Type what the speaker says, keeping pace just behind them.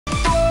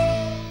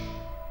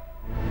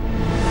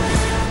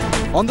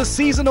On the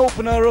season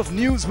opener of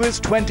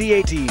Newswiz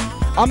 2018,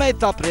 Amey,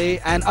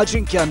 Tapre and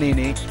Ajinkya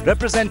Nene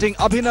representing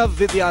Abhinava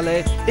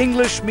Vidyalaya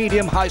English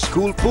Medium High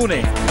School,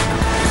 Pune.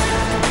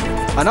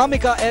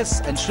 Anaamika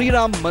S and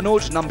Sriram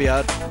Manoj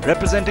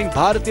representing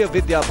Bharatiya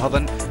Vidya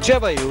Bhavan,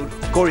 Chevayur,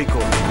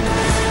 Kozhikode.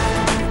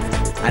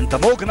 And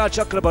Tamoghna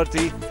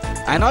Chakraborty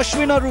and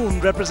Ashwin Arjun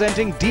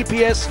representing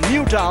DPS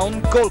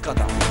Newtown,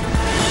 Kolkata.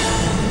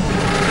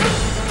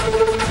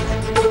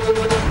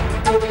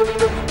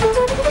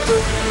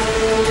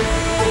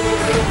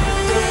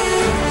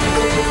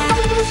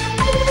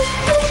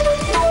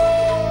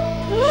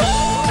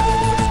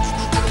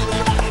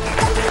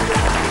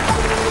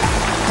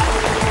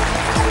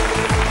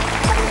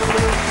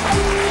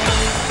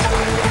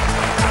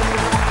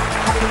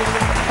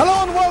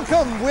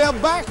 We are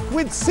back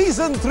with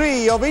season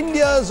 3 of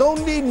India's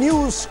only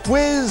news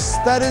quiz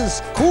that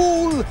is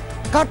cool,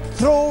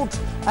 cutthroat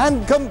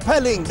and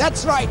compelling.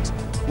 That's right,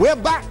 we're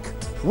back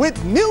with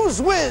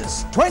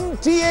Newswiz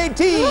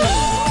 2018.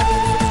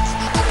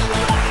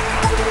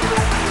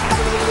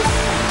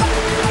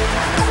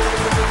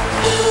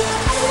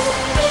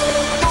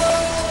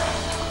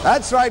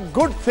 That's right,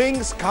 good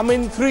things come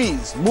in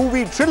threes.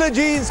 Movie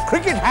trilogies,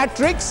 cricket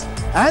hat-tricks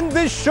and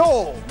this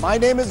show. My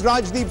name is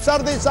Rajdeep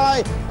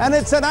Sardesai and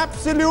it's an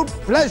absolute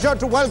pleasure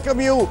to welcome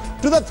you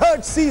to the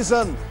 3rd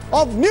season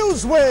of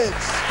Newswiz.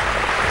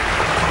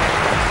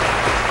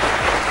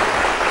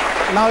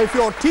 Now, if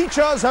your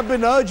teachers have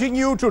been urging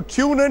you to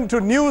tune in to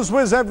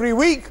Newswiz every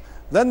week,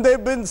 then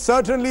they've been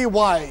certainly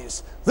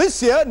wise.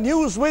 This year,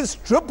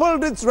 Newswiz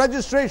tripled its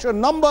registration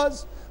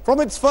numbers from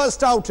its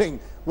first outing,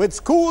 with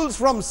schools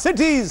from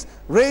cities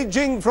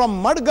ranging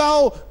from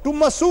Madgaon to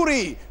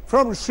Mussoorie,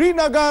 from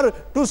Srinagar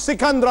to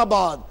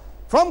Sikandrabad,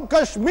 from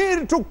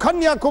Kashmir to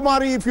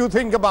Kanyakumari if you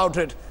think about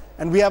it.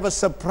 And we have a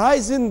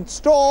surprise in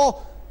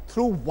store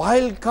through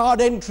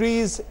wildcard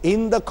entries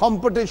in the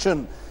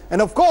competition.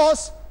 And of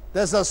course,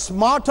 there's a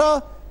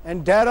smarter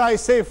and dare I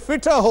say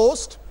fitter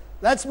host.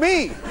 That's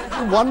me.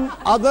 One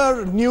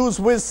other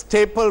Newswiz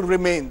staple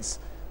remains.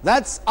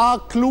 That's our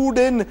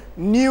clued-in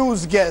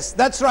news guest.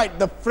 That's right,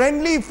 the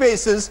friendly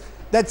faces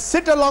that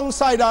sit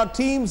alongside our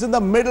teams in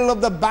the middle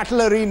of the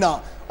battle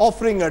arena,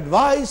 offering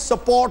advice,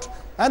 support,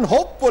 and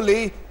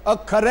hopefully a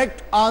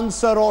correct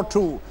answer or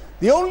two.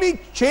 The only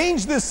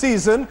change this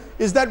season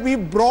is that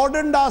we've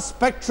broadened our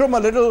spectrum a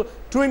little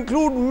to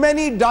include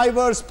many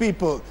diverse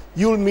people.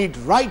 You'll meet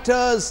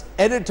writers,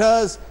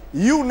 editors,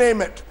 you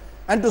name it.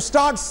 And to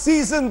start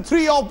season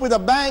 3 off with a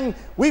bang,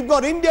 we've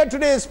got India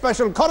Today's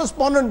special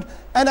correspondent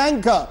and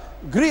anchor,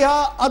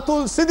 Griha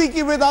Atul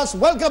Siddiqui with us.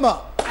 Welcome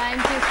her. Thank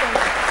you so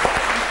much.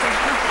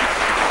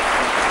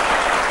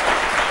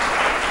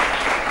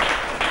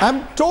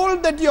 I'm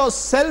told that you're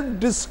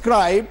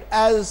self-described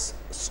as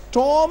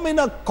storm in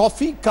a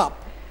coffee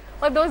cup.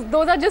 Well,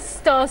 those are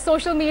just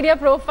social media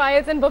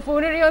profiles and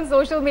buffoonery on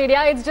social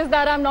media. It's just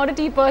that I'm not a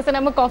tea person,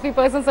 I'm a coffee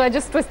person, so I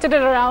just twisted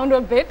it around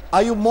a bit.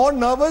 Are you more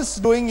nervous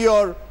doing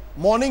your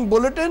morning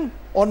bulletin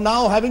or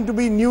now having to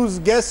be news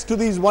guest to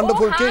these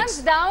wonderful kids?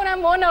 Hands down,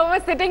 I'm more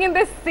nervous sitting in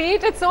this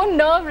seat. It's so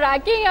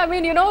nerve-wracking. I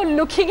mean, you know,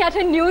 looking at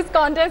a news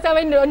contest,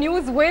 I mean,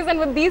 news whiz, and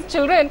with these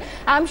children,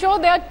 I'm sure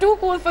they are too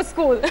cool for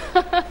school.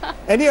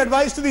 Any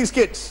advice to these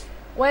kids?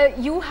 Well,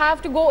 you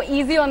have to go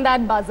easy on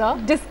that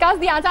buzzer. Discuss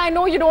the answer. I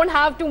know you don't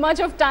have too much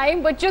of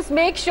time, but just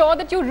make sure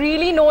that you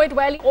really know it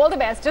well. All the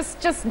best.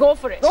 Just go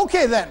for it.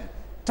 Okay then,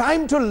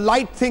 time to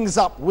light things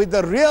up with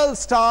the real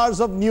stars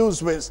of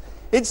Newswiz.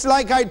 It's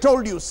like I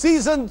told you,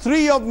 season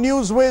 3 of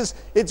Newswiz,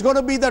 it's going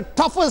to be the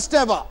toughest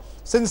ever,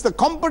 since the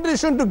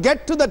competition to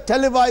get to the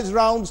televised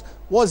rounds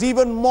was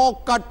even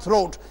more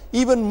cutthroat,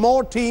 even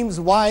more teams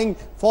vying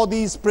for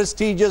these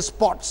prestigious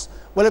spots.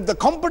 Well, if the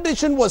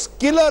competition was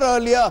killer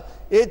earlier,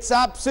 it's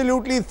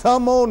absolutely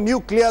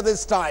thermonuclear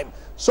this time.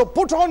 So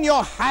put on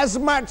your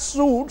hazmat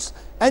suits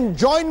and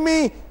join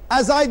me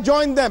as I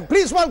join them.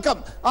 Please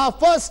welcome our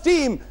first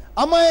team,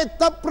 Amey,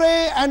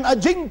 Tapre and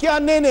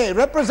Ajinkya Nene,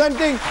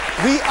 representing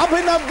the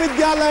Abhinava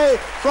Vidyalaya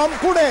from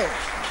Pune.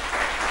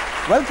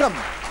 Welcome.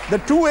 The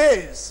 2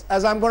 A's,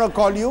 as I'm going to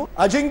call you.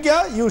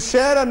 Ajinkya, you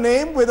share a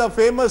name with a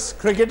famous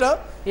cricketer.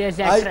 Yes,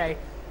 that's right.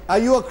 Are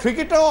you a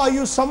cricketer or are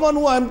you someone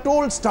who, I'm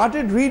told,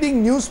 started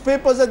reading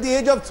newspapers at the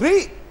age of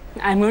 3?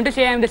 I'm going to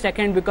say I'm the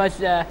second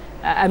because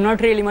I'm not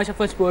really much of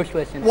a sports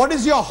person. What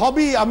is your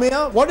hobby, Amey?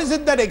 What is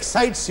it that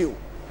excites you?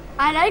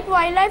 I like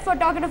wildlife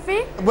photography.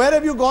 Where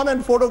have you gone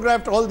and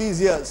photographed all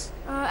these years?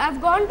 I've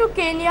gone to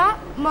Kenya,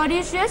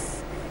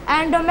 Mauritius,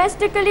 and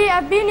domestically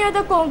I've been near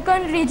the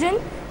Konkan region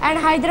and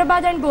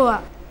Hyderabad and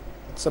Goa.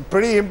 It's a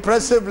pretty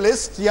impressive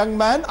list, young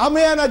man.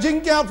 Amey and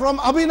Ajinkya from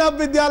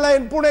Abhinava Vidyalaya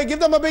in Pune. Give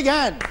them a big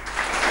hand.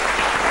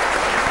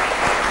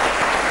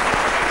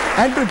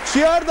 And to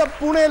cheer the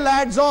Pune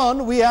lads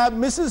on, we have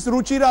Mrs.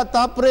 Ruchira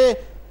Tapre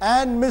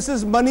and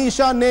Mrs.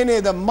 Manisha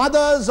Nene, the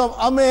mothers of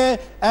Amey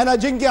and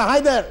Ajinkya. Hi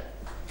there.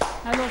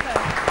 Hello,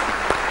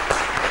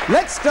 sir.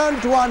 Let's turn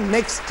to our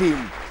next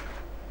team.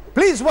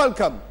 Please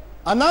welcome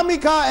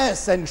Anaamika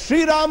S and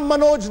Sriram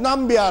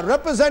Manoj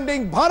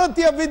representing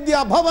Bharatiya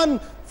Vidya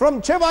Bhavan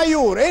from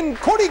Chevayur in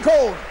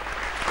Kozhikode.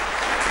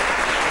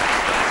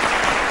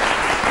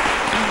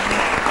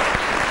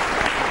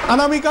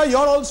 Anaamika,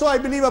 you're also, I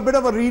believe, a bit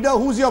of a reader.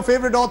 Who's your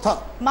favorite author?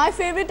 My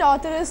favorite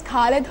author is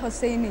Khaled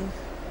Hosseini.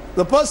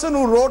 The person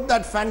who wrote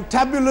that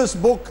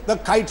fantabulous book, The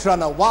Kite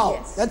Runner. Wow,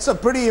 Yes. that's a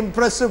pretty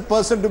impressive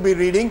person to be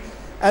reading.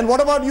 And what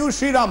about you,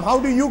 Sriram? How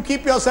do you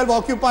keep yourself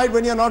occupied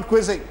when you're not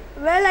quizzing?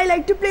 Well, I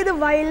like to play the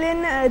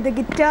violin, the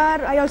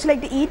guitar. I also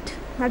like to eat.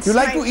 That's You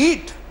like to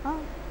eat?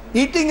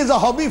 Eating is a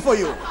hobby for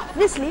you.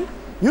 Obviously,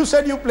 You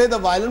said you play the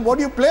violin. What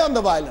do you play on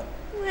the violin?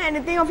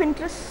 anything of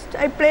interest.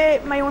 I play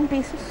my own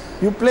pieces.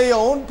 You play your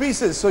own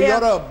pieces. So Yeah.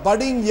 you're a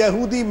budding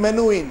Yehudi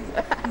Menuhin.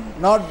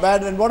 Not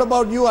bad. And what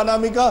about you,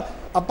 Anaamika?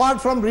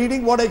 Apart from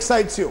reading, what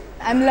excites you?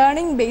 I'm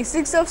learning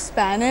basics of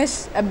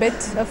Spanish, a bit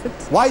of it.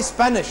 Why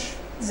Spanish?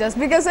 Just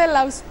because I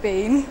love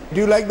Spain.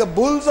 Do you like the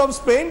Bulls of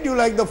Spain? Do you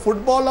like the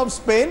football of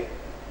Spain?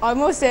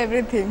 Almost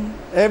everything.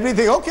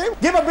 Everything. Okay.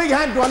 Give a big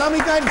hand to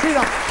Anaamika and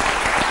Sriram.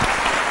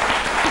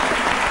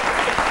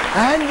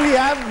 And we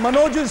have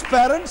Manoj's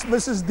parents,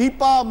 Mrs.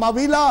 Deepa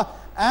Mavila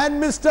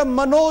and Mr.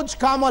 Manoj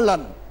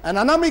Kamalan. And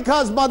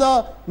Anaamika's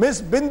mother,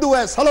 Miss Bindu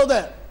S. Hello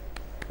there.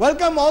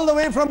 Welcome all the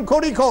way from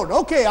Kozhikode.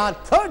 Okay, our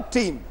third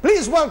team.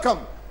 Please welcome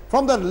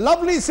from the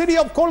lovely city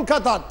of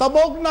Kolkata,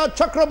 Tamoghna,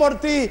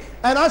 Chakraborty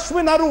and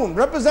Ashwin Arun,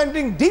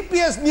 representing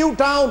DPS New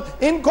Town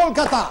in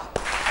Kolkata.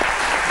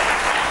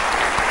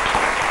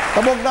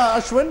 Tamoghna,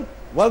 Ashwin,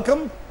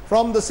 welcome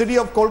from the city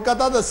of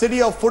Kolkata, the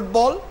city of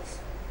football.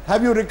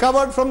 Have you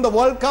recovered from the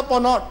World Cup or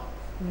not?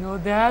 No,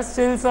 there are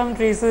still some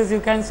traces. You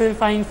can still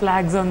find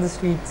flags on the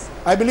streets.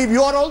 I believe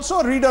you are also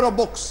a reader of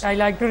books. I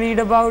like to read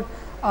about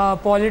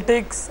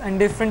politics and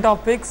different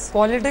topics.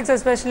 Politics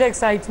especially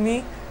excites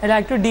me. I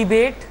like to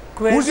debate,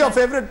 quiz. Who's your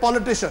favorite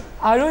politician?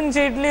 Arun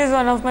Jaitley is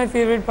one of my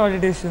favorite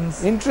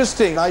politicians.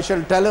 Interesting. I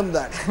shall tell him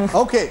that.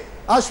 Okay.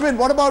 Ashwin,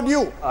 what about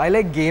you? I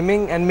like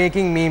gaming and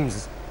making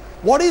memes.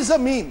 What is a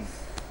meme?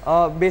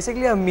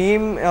 Basically, a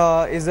meme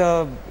is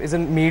a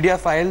media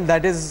file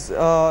that is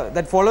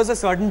that follows a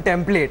certain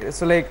template.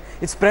 So, like,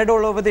 it's spread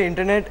all over the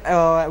internet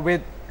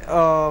with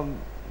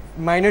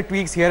minor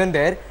tweaks here and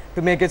there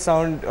to make it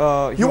sound.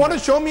 You want to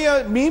show me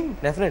a meme?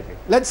 Definitely.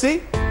 Let's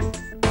see.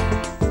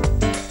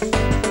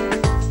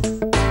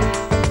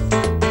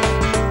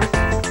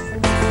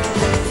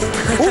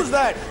 Who's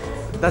that?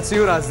 That's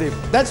you,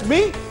 Rajdeep. That's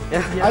me?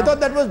 Yeah. I thought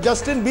that was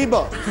Justin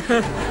Bieber.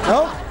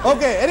 No?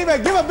 Okay,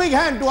 anyway, give a big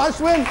hand to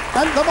Ashwin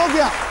and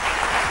Tamoghna.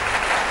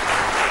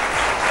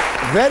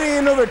 Very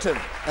innovative.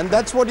 And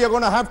that's what you're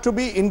going to have to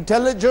be,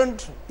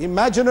 intelligent,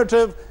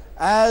 imaginative,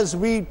 as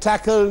we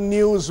tackle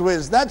News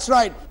Whiz. That's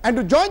right. And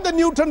to join the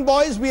Newton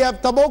boys, we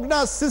have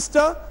Tamoghna's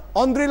sister,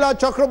 Andrila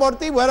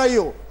Chakraborty. Where are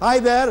you? Hi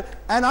there.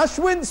 And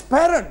Ashwin's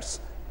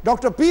parents,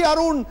 Dr. P.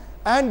 Arun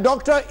and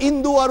Dr.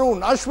 Indu Arun.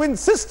 Ashwin's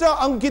sister,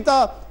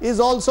 Ankita, is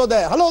also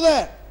there. Hello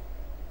there.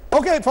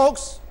 Okay,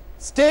 folks,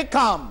 stay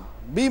calm.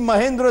 Be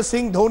Mahendra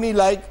Singh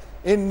Dhoni-like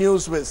in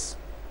News Whiz.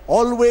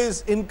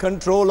 Always in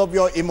control of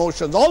your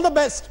emotions. All the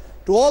best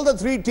to all the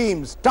three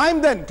teams.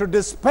 Time then to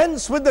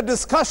dispense with the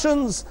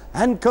discussions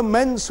and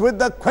commence with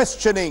the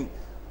questioning.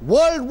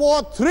 World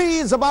War III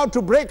is about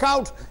to break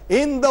out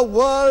in the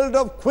world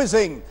of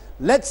quizzing.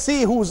 Let's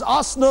see whose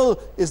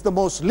arsenal is the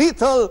most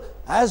lethal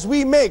as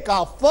we make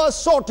our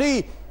first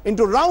sortie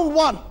into round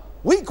one.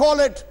 We call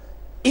it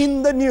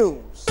In the News.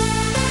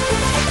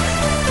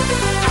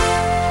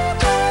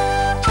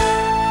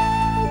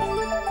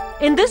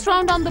 In this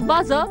round on the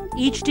buzzer,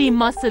 each team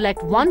must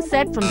select one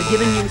set from the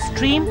given news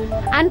stream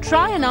and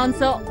try and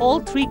answer all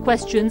three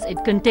questions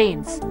it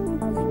contains.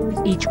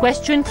 Each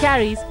question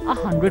carries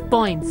 100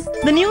 points.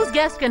 The news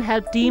guest can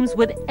help teams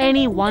with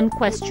any one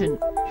question.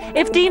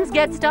 If teams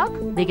get stuck,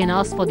 they can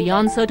ask for the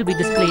answer to be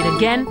displayed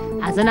again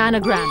as an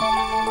anagram.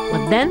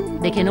 But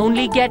then they can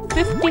only get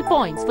 50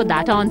 points for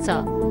that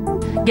answer.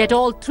 Get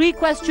all three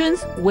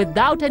questions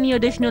without any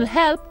additional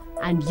help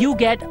and you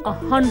get a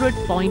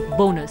 100-point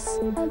bonus.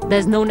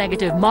 There's no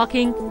negative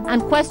marking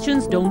and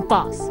questions don't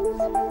pass.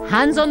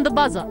 Hands on the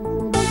buzzer.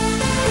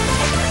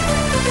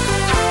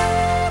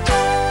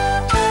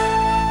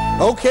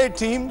 Okay,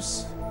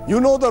 teams,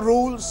 you know the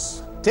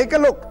rules. Take a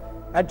look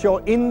at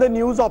your In the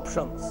News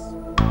options.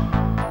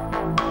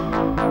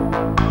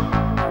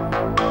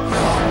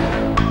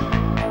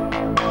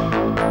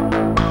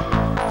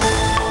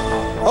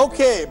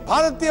 Okay,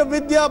 Bharatiya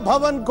Vidya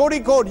Bhavan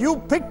Kozhikode, you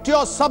picked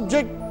your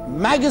subject,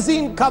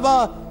 magazine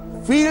cover,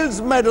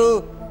 Fields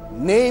Medal,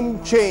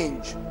 name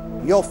change.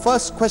 Your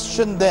first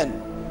question then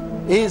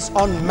is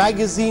on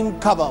magazine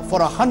cover for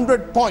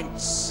 100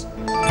 points.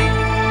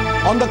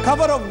 On the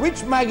cover of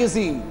which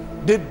magazine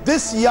did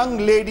this young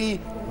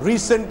lady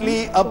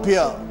recently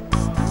appear?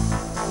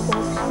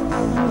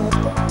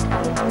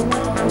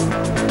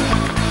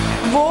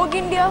 Vogue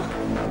India.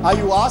 Are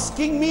you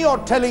asking me or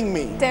telling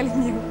me?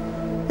 Telling you.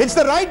 It's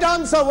the right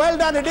answer. Well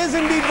done. It is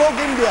indeed Vogue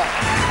India.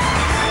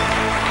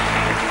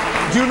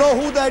 Do you know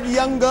who that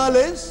young girl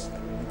is?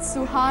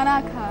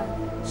 Suhana Khan.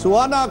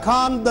 Suhana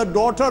Khan, the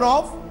daughter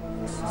of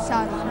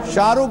Shah Rukh.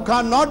 Shah Rukh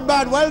Khan. Not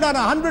bad. Well done.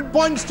 100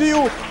 points to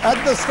you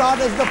at the start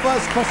as the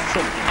first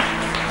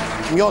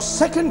question. Your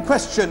second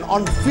question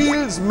on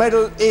Fields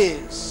Medal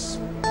is: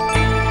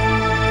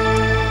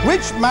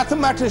 Which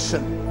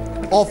mathematician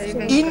of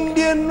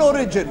Indian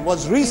origin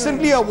was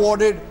recently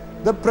awarded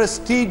the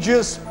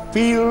prestigious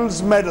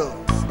Fields Medal?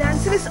 The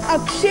answer is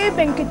Akshay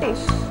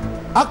Venkatesh.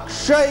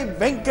 Akshay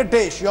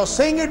Venkatesh. You're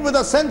saying it with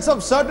a sense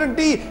of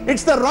certainty.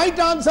 It's the right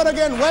answer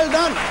again. Well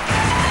done.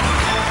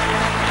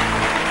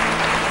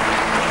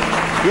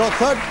 Your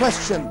third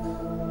question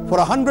for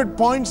 100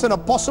 points and a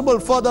possible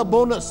further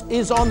bonus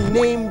is on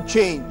name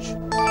change.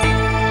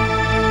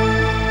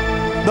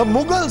 The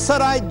Mughal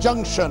Sarai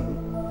Junction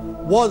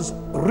was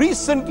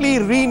recently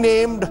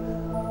renamed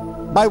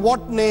by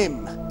what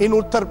name in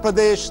Uttar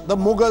Pradesh, the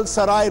Mughal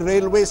Sarai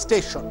railway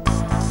station?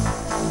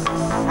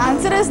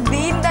 Answer is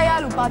Deen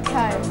Dayal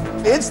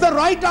Upadhyay. It's the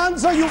right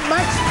answer. You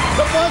matched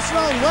the first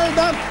round. Well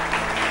done.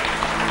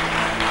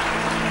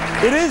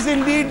 It is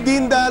indeed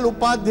Deen Dayal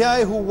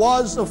Upadhyay, who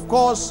was, of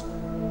course,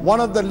 one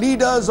of the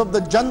leaders of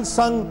the Jan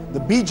Sangh. The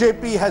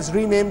BJP has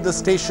renamed the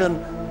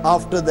station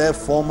after their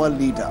former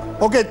leader.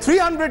 Okay,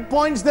 300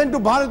 points then to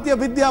Bharatiya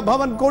Vidya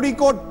Bhavan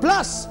Kozhikode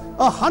plus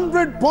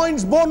 100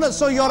 points bonus.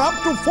 So you're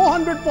up to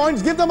 400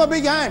 points. Give them a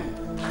big hand.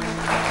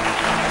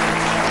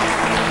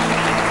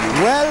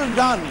 Well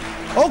done.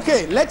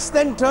 Okay, let's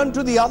then turn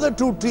to the other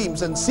two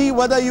teams and see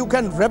whether you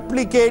can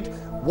replicate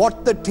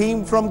what the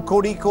team from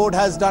Kozhikode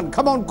has done.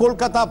 Come on,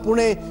 Kolkata,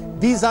 Pune.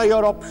 These are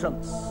your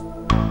options.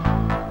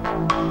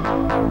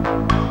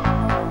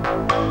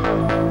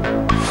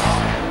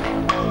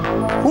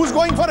 Who's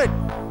going for it?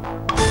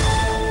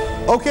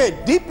 Okay,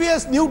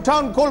 DPS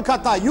Newtown,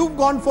 Kolkata. You've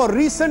gone for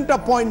recent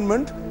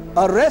appointment,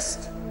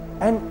 arrest,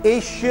 and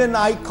Asian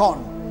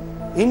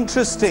icon.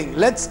 Interesting.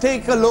 Let's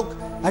take a look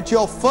at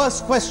your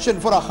first question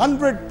for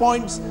 100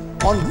 points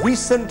on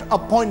recent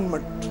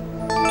appointment.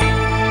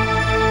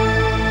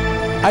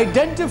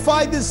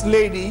 Identify this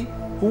lady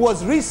who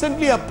was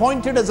recently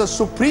appointed as a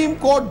Supreme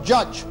Court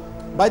judge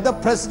by the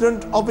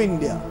President of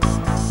India.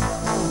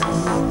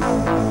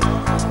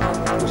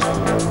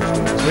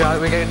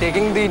 We're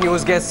taking the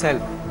news guest's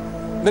help.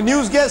 The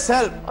news guest's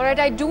help. All right,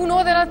 I do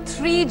know there are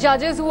 3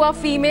 judges who are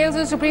females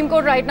in the Supreme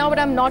Court right now, but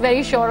I'm not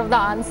very sure of the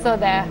answer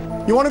there.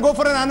 You want to go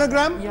for an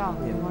anagram? Yeah.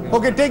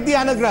 Okay, take the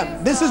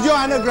anagram. This is your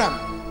anagram.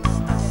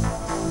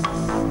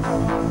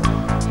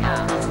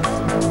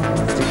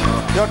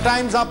 Your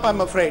time's up,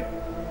 I'm afraid.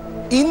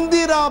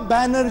 Indira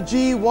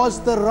Banerjee was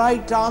the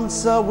right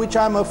answer, which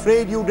I'm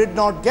afraid you did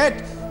not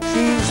get.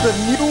 She's the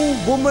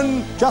new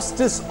woman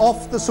justice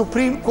of the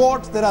Supreme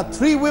Court. There are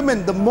 3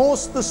 women. The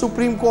most the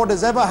Supreme Court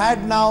has ever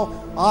had now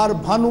are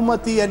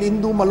Bhanumati and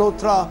Indu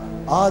Malhotra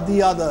are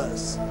the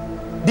others.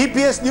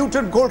 DPS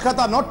Newton,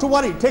 Kolkata, not to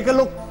worry. Take a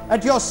look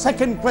at your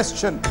second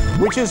question,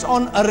 which is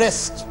on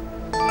arrest.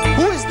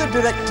 Who is the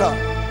director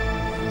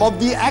of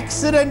the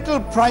accidental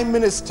Prime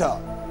Minister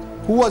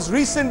who was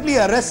recently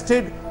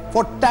arrested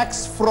for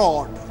tax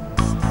fraud?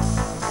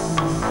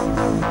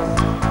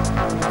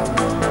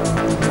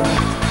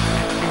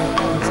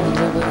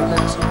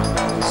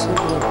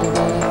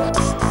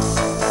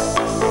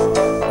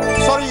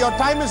 Sorry, your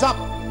time is up.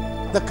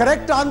 The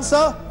correct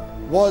answer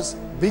was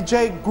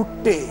Vijay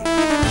Gutte.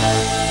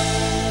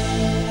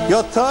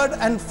 Your third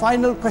and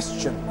final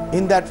question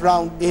in that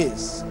round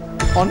is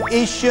on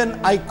Asian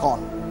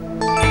icon.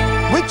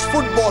 Which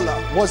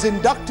footballer was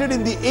inducted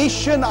in the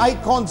Asian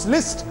icons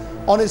list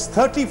on his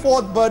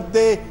 34th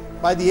birthday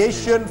by the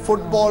Asian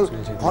Football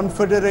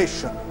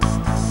Confederation?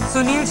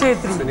 Sunil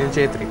Chhetri. Sunil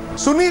Chhetri.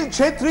 Sunil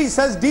Chhetri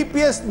says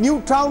DPS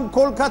Newtown,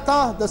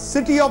 Kolkata, the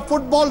city of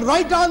football.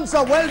 Right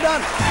answer. Well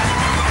done.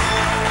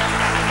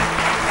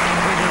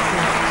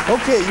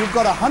 Okay, you've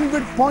got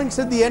 100 points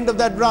at the end of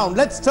that round.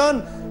 Let's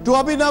turn to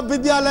Abhinava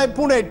Vidyalaya,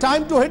 Pune.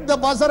 Time to hit the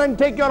buzzer and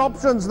take your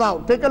options now.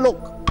 Take a look.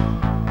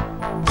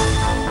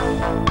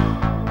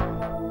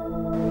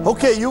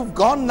 Okay, you've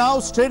gone now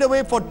straight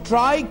away for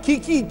Try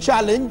Kiki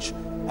Challenge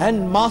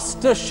and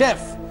Master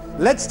Chef.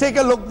 Let's take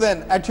a look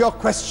then at your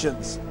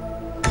questions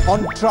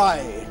on Try.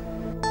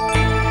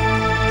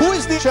 Who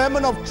is the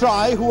chairman of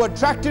Try who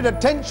attracted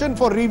attention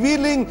for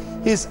revealing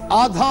his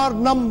Aadhaar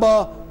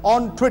number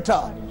on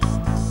Twitter?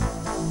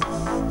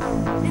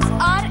 It's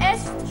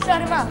R.S.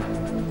 Sharma.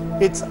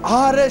 It's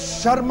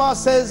R.S. Sharma,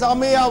 says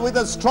Amey with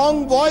a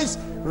strong voice.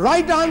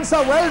 Right answer.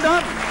 Well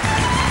done.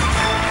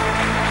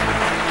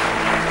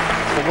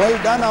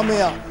 Well done,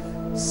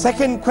 Amey.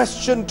 Second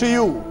question to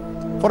you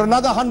for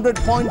another 100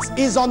 points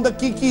is on the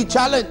Kiki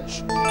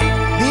Challenge.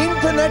 The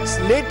internet's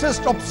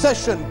latest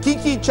obsession,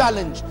 Kiki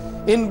Challenge,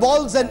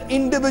 involves an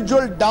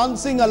individual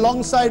dancing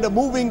alongside a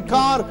moving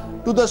car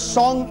to the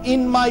song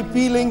In My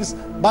Feelings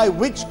by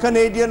which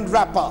Canadian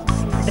rapper?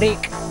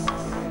 Drake.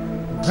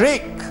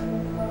 Drake.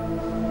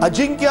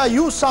 Ajinkya,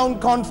 you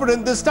sound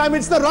confident this time.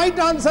 It's the right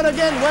answer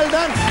again. Well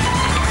done.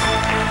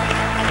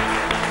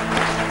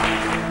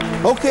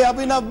 Okay,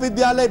 Abhinava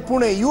Vidyalaya,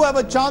 Pune, you have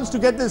a chance to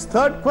get this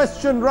third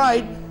question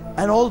right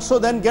and also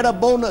then get a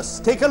bonus.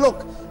 Take a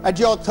look at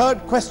your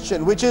third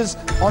question, which is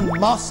on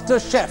Master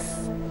Chef.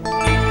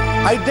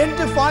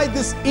 Identify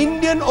this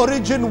Indian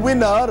origin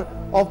winner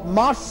of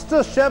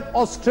Master Chef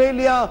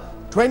Australia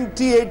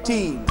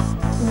 2018.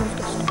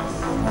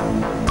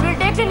 We'll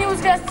take the news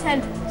guest's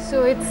help.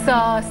 So it's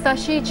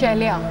Sashi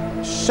Chelia.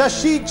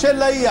 Shashi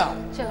Chelaya.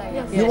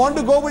 Yes. You want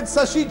to go with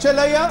Sashi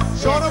Chelaya?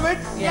 Sure of it?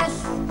 Yes.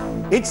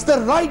 It's the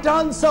right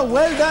answer.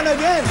 Well done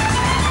again.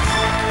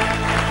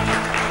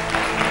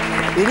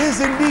 It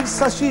is indeed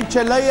Sashi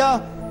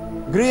Chelaya.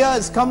 Griya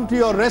has come to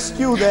your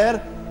rescue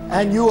there,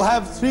 and you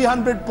have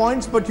 300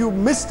 points, but you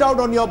missed out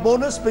on your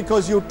bonus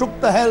because you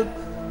took the help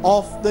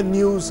of the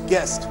news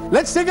guest.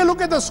 Let's take a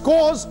look at the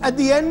scores at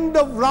the end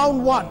of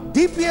round 1.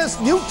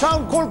 DPS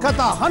Newtown,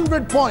 Kolkata,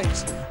 100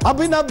 points.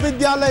 Abhinava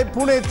Vidyalaya,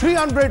 Pune,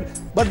 300.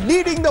 But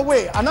leading the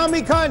way,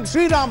 Anaamika and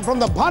Sriram from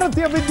the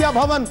Bharatiya Vidya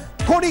Bhavan,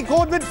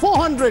 Kozhikode with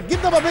 400.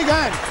 Give them a big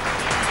hand.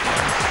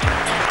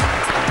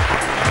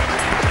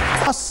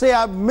 I must say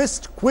I've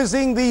missed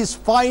quizzing these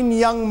fine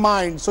young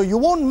minds. So you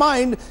won't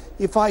mind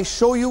if I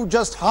show you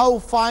just how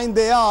fine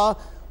they are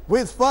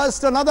with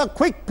first another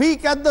quick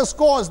peek at the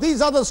scores. These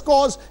are the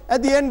scores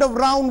at the end of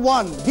round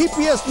 1.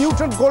 DPS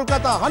Newton,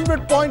 Kolkata,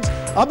 100 points.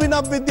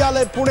 Abhinava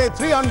Vidyalaya, Pune,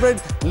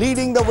 300.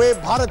 Leading the way,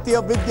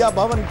 Bharatiya Vidya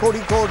Bhavan,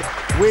 Kozhikode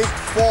with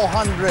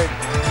 400.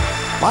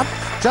 But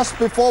just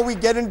before we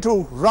get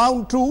into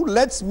round 2,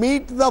 let's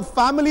meet the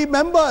family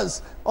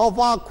members of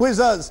our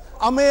quizzers.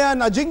 Amey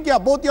and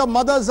Ajinkya, both your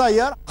mothers are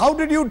here. How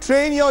did you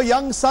train your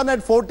young son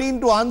at 14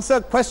 to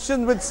answer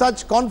questions with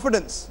such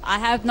confidence? I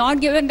have not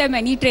given them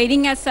any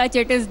training as such.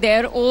 It is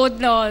their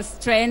own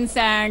strengths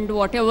and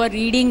whatever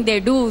reading they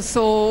do.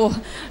 So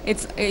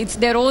it's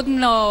their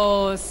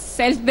own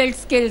self-built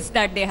skills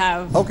that they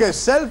have. Okay,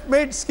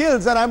 self-made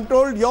skills. And I'm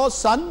told your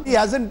son, he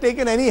hasn't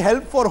taken any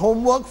help for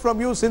homework from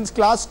you since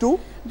class 2.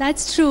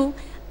 That's true.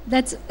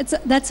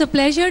 That's a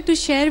pleasure to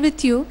share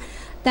with you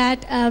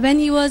that when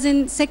he was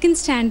in 2nd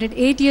standard,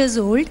 8 years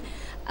old,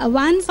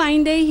 one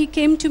fine day he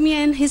came to me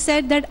and he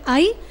said that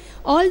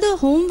all the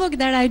homework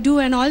that I do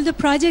and all the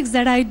projects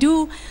that I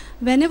do,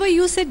 whenever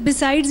you sit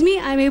besides me,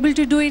 I'm able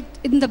to do it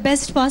in the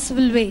best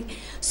possible way.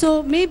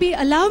 So maybe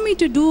allow me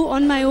to do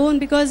on my own,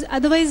 because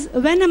otherwise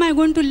when am I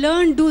going to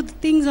learn do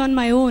things on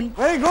my own?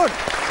 Very good.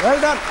 Well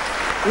done.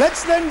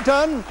 Let's then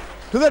turn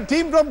to the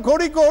team from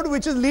Kozhikode,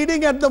 which is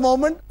leading at the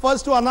moment.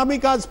 First to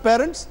Anaamika's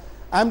parents.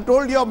 I'm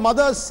told your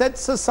mother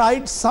sets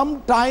aside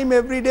some time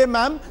every day,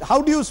 ma'am.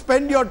 How do you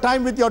spend your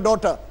time with your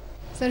daughter?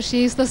 Sir,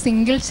 she is the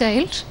single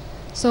child,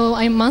 so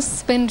I must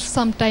spend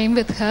some time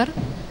with her.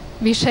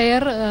 We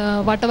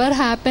share whatever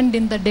happened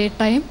in the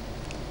daytime,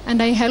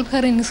 and I help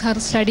her in her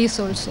studies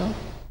also.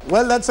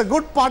 Well, that's a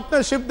good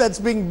partnership that's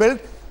being built.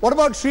 What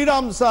about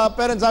Sriram's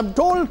parents? I'm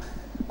told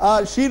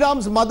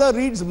Sriram's mother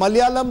reads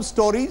Malayalam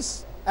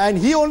stories and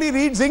he only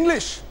reads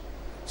English.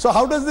 So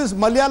how does this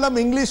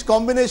Malayalam-English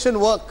combination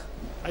work?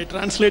 I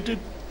translated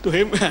to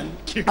him and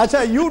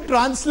Acha, you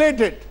translate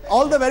it.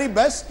 All the very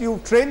best.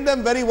 You've trained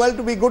them very well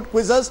to be good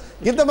quizzers.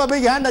 Give them a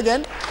big hand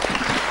again.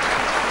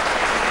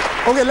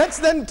 Okay, let's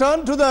then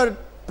turn to the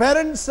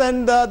parents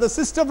and the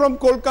sister from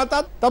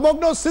Kolkata.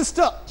 Tamoghna's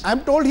sister.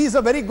 I'm told he's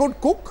a very good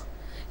cook.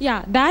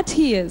 Yeah, that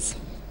he is.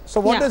 So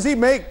what does he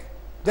make?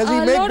 Does he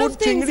make good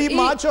chingri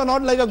march or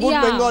not, like a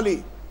good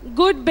Bengali?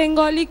 Good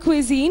Bengali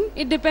cuisine.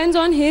 It depends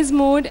on his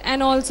mood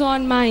and also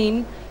on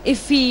mine.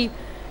 If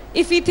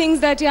he thinks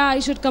that, I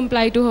should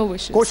comply to her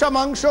wishes. Kosha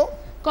mangsho?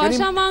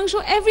 Kosha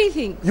mangsho,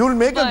 everything. You'll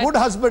make a good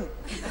husband.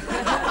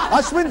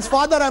 Ashwin's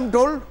father, I'm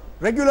told,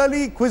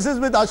 regularly quizzes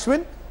with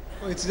Ashwin.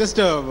 It's just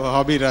a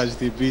hobby,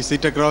 Rajdeep. We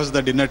sit across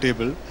the dinner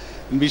table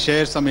and we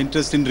share some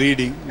interest in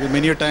reading.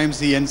 Many times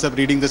he ends up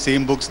reading the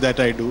same books that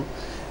I do.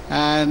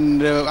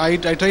 And I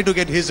try to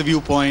get his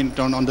viewpoint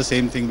on the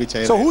same thing which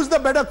I So read. who's the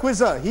better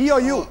quizzer, he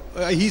or you?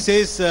 He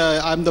says,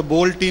 I'm the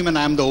bold team and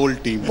I'm the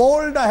old team.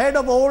 Bold ahead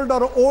of old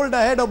or old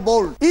ahead of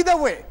bold. Either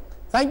way,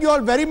 thank you all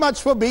very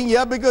much for being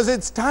here, because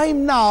it's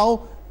time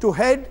now to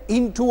head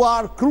into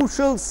our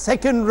crucial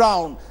second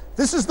round.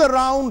 This is the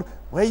round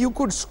where you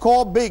could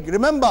score big.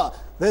 Remember,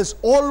 there's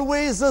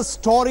always a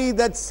story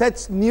that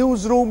sets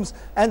newsrooms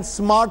and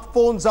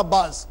smartphones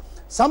abuzz.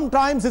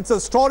 Sometimes it's a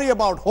story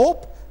about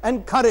hope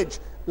and courage,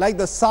 like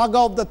the saga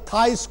of the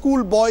Thai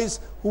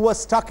schoolboys who were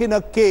stuck in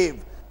a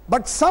cave.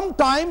 But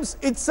sometimes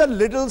it's a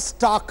little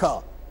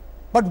starker.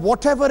 But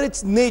whatever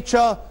its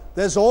nature,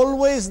 there's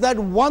always that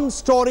one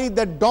story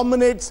that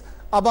dominates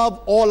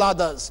above all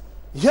others.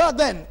 Here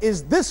then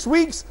is this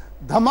week's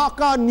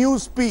Dhamaka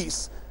news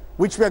piece,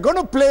 which we're going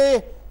to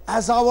play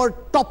as our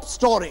top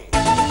story.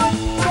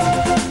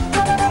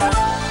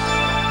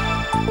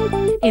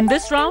 In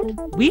this round,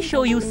 we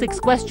show you 6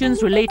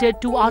 questions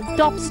related to our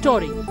top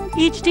story.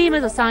 Each team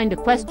is assigned a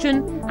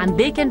question and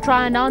they can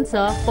try and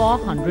answer for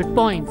 100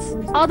 points.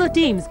 Other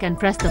teams can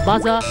press the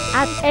buzzer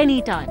at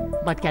any time,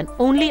 but can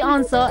only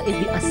answer if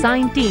the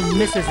assigned team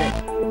misses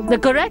it. The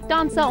correct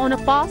answer on a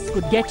pass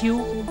could get you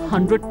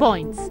 100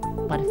 points.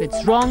 But if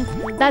it's wrong,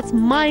 that's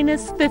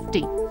minus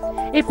 50.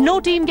 If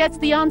no team gets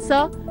the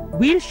answer,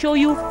 we'll show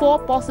you 4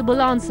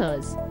 possible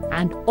answers.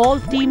 And all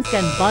teams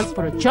can buzz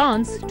for a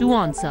chance to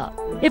answer.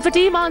 If a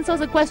team answers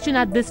a question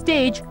at this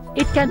stage,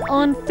 it can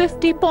earn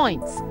 50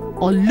 points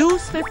or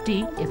lose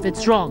 50 if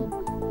it's wrong.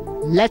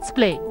 Let's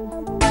play.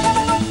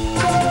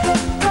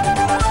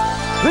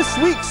 This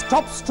week's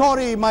top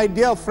story, my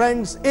dear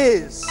friends,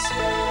 is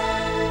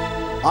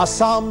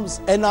Assam's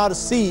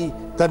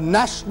NRC, the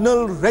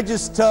National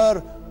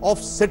Register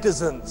of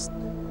Citizens.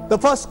 The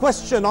first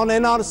question on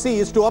NRC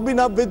is to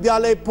Abhinava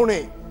Vidyalaya,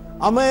 Pune.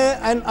 Amey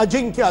and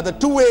Ajinkya, the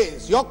two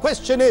A's. Your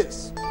question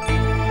is,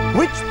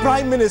 which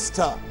Prime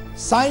Minister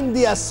signed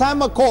the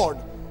Assam Accord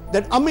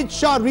that Amit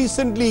Shah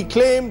recently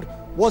claimed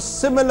was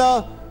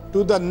similar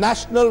to the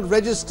National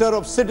Register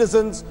of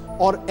Citizens,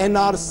 or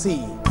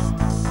NRC?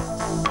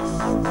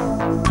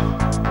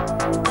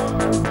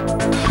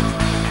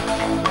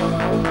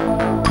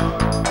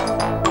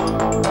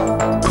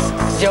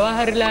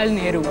 Jawaharlal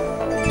Nehru.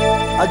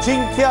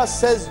 Ajinkya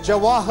says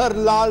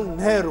Jawaharlal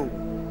Nehru.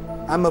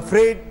 I'm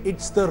afraid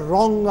it's the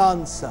wrong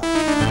answer.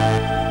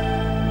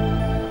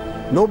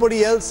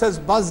 Nobody else has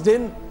buzzed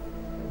in.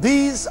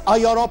 These are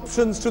your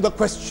options to the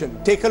question.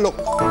 Take a look.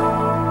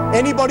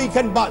 Anybody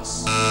can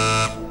buzz.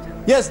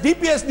 Yes,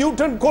 DPS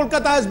Newton,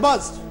 Kolkata has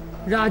buzzed.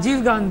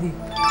 Rajiv Gandhi.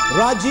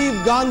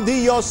 Rajiv Gandhi,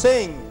 you're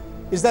saying.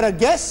 Is that a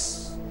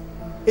guess?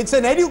 It's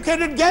an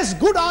educated guess.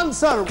 Good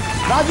answer.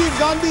 Rajiv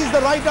Gandhi is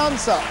the right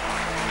answer.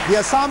 The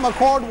Assam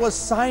Accord was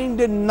signed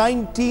in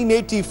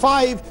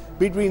 1985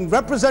 between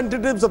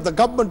representatives of the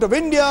Government of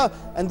India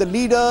and the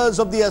leaders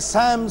of the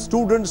Assam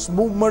Students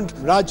Movement.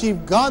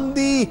 Rajiv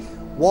Gandhi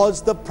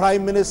was the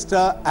Prime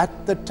Minister at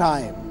the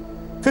time.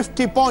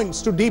 50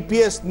 points to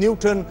DPS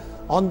Newton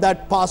on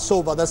that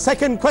Passover. The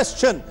second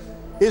question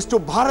is to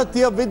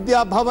Bharatiya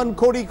Vidya Bhavan,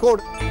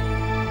 Kozhikode.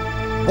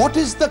 What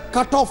is the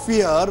cutoff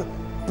year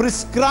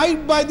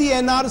prescribed by the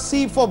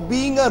NRC for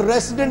being a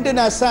resident in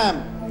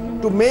Assam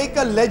to make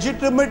a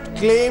legitimate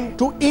claim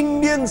to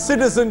Indian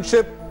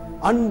citizenship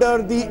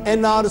under the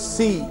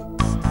NRC?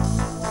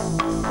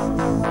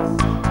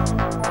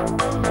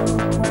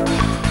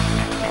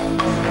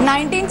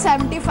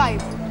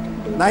 (1975).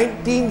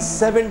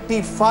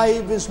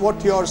 1975 is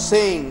what you're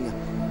saying.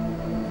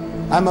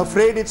 I'm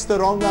afraid it's the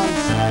wrong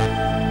answer.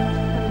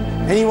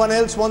 Anyone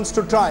else wants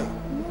to try?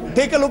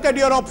 Take a look at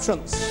your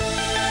options.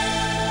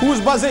 Who's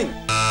buzzing?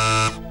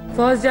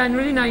 1st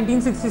January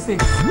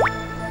 1966.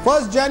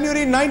 1st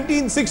January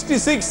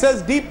 1966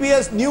 says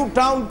DPS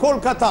Newtown,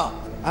 Kolkata.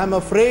 I'm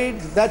afraid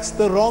that's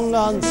the wrong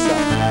answer.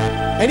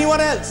 Anyone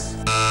else?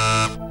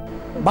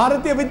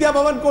 Bharatiya Vidya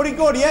Bhavan,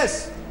 Kozhikode,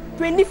 yes.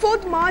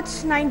 24th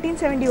March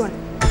 1971.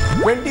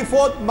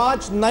 24th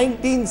March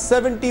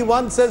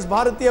 1971 says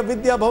Bharatiya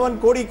Vidya Bhavan,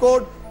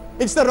 Kozhikode.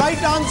 It's the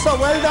right answer.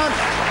 Well done.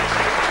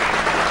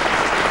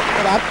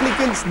 But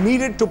applicants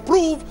needed to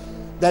prove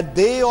that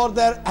they or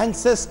their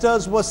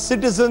ancestors were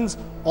citizens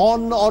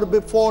on or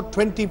before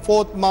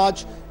 24th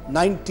March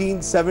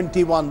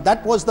 1971.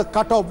 That was the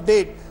cutoff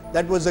date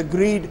that was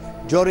agreed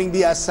during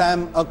the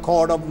Assam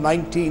Accord of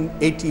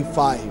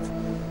 1985.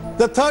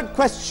 The third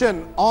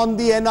question on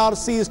the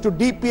NRC is to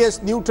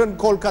DPS Newton,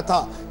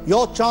 Kolkata.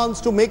 Your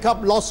chance to make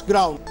up lost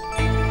ground.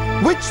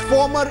 Which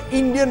former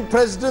Indian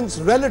president's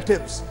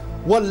relatives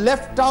were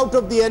left out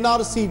of the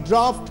NRC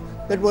draft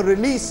that were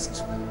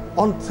released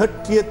on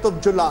 30th of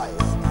July?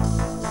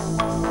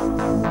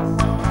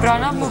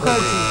 Pranab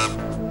Mukherjee.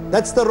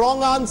 That's the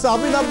wrong answer.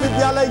 Abhinava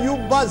Vidyalaya, you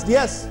buzzed.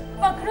 Yes.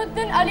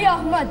 Fakhruddin Ali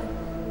Ahmad.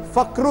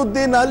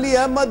 Fakhruddin Ali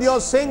Ahmad, you're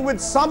saying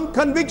with some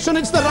conviction.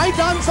 It's the right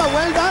answer.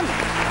 Well done.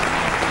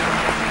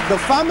 The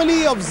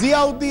family of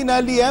Ziauddin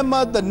Ali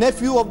Ahmad, the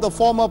nephew of the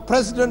former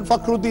president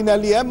Fakhruddin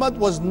Ali Ahmad,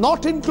 was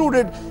not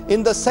included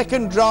in the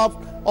second draft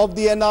of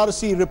the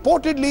NRC,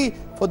 reportedly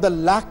for the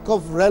lack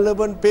of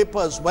relevant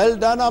papers. Well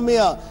done,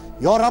 Amey.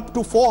 You're up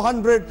to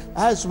 400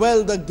 as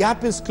well. The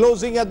gap is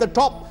closing at the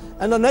top.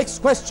 And the next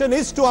question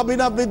is to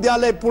Abhinava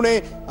Vidyalaya,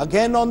 Pune,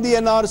 again on the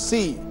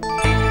NRC.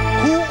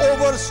 Who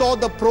oversaw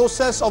the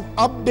process of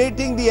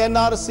updating the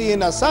NRC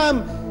in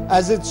Assam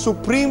as its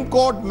Supreme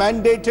Court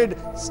mandated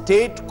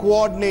state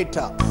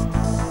coordinator?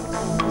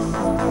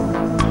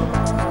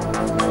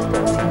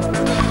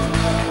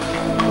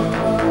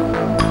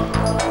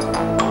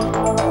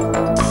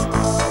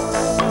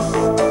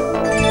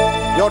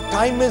 Your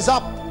time is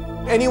up.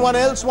 Anyone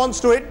else wants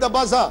to hit the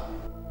buzzer?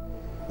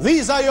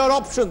 These are your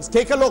options.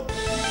 Take a look.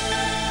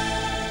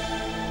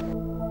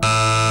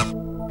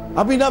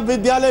 Abhinava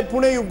Vidyalaya,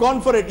 Pune, you've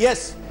gone for it.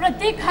 Yes.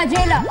 Pratik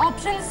Hajela,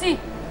 option C.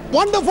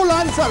 Wonderful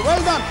answer.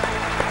 Well done.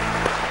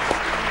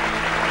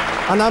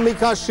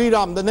 Anaamika,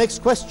 Sriram, the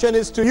next question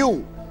is to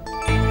you.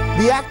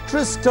 The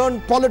actress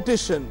turned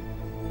politician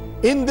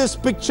in this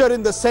picture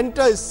in the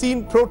center is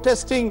seen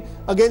protesting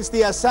against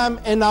the Assam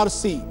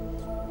NRC.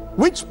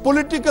 Which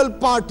political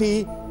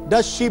party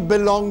does she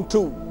belong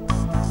to?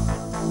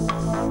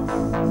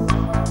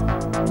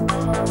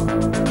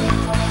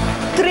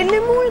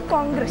 Trinamool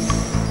Congress.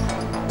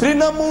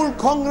 Trinamool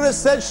Congress,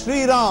 says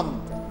Sriram.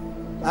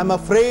 I'm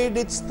afraid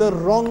it's the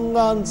wrong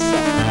answer.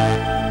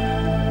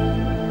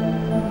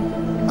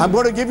 I'm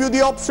going to give you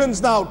the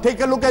options now. Take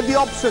a look at the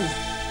options.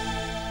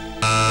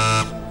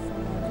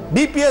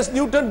 DPS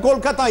Newton,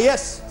 Kolkata,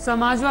 yes.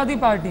 Samajwadi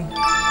Party.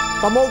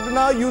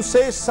 Tamoghna, you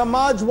say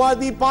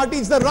Samajwadi Party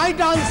is the right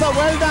answer.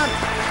 Well done.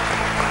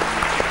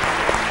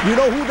 You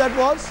know who that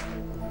was?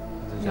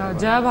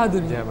 Jaya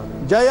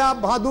Bhaduri. Jaya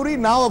Bhaduri.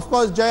 Now, of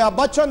course, Jaya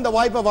Bachchan, the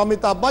wife of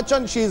Amitabh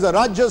Bachchan. She is a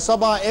Rajya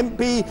Sabha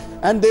MP,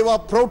 and they were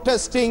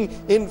protesting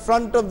in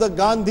front of the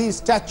Gandhi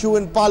statue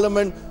in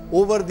Parliament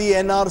over the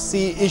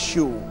NRC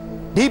issue.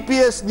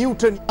 DPS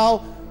Newton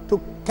now to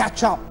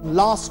catch up.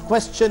 Last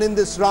question in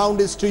this round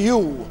is to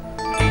you.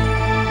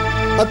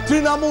 A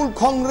Trinamool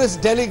Congress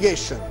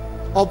delegation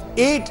of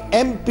 8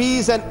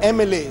 MPs and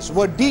MLAs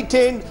were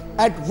detained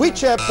at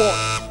which airport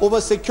over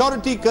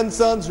security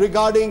concerns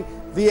regarding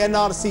the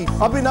NRC?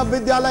 Abhinava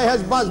Vidyalaya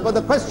has buzzed, but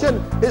the question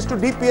is to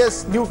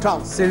DPS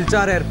Newtown.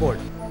 Silchar Airport.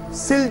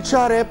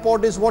 Silchar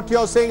Airport is what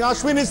you're saying.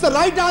 Ashwin is the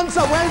right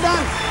answer. Well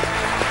done.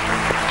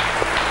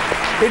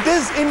 It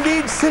is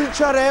indeed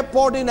Silchar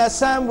Airport in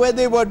Assam where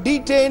they were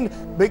detained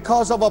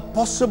because of a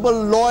possible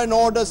law and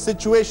order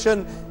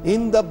situation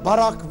in the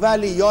Barak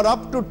Valley. You're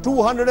up to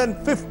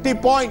 250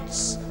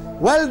 points.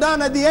 Well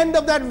done. At the end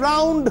of that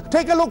round,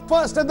 take a look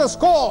first at the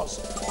scores.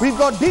 We've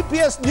got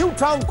DPS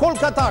Newtown,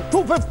 Kolkata,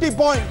 250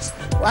 points.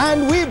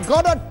 And we've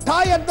got a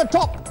tie at the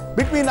top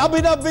between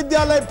Abhinava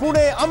Vidyalaya,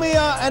 Pune, Amey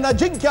and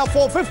Ajinkya,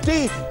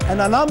 450.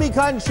 And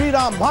Anaamika and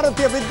Sriram,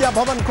 Bharatiya Vidya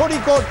Bhavan,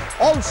 Kozhikode,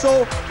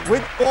 also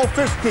with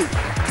 450.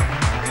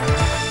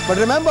 But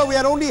remember, we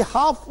are only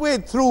halfway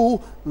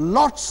through.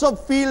 Lots of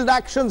field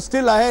action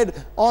still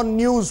ahead on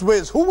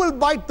NewsWhiz. Who will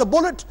bite the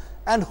bullet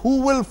and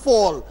who will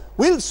fall?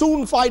 We'll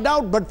soon find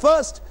out. But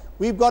first,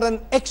 we've got an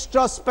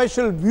extra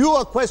special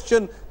viewer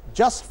question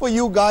just for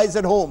you guys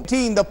at home.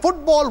 The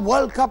Football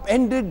World Cup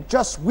ended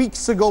just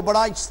weeks ago, but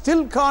I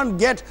still can't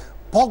get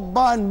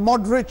Pogba and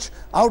Modric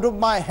out of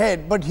my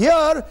head. But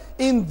here,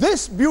 in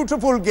this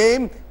beautiful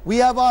game, we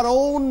have our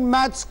own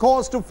match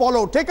scores to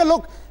follow. Take a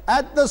look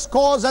at the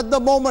scores at the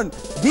moment.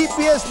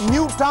 DPS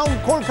Newtown,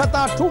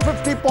 Kolkata,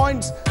 250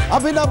 points.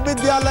 Abhinava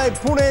Vidyalaya,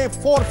 Pune,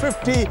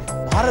 450.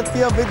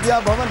 Bharatiya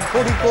Vidya Bhavan,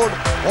 Kozhikode,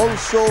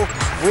 also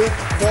with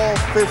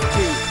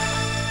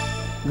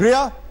 450.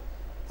 Griya,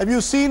 have you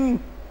seen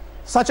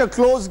such a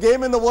close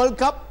game in the World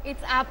Cup?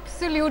 It's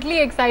absolutely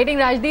exciting,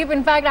 Rajdeep.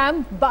 In fact,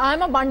 I'm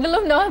a bundle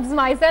of nerves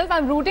myself.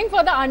 I'm rooting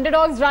for the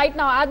underdogs right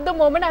now. At the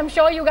moment, I'm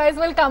sure you guys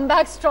will come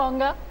back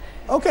stronger.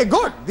 Okay,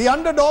 good. The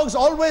underdogs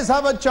always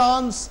have a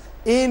chance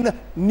in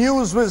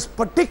NewsWhiz,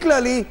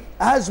 particularly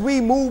as we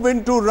move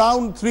into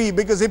round 3.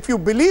 Because if you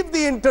believe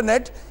the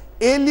internet,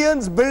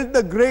 aliens built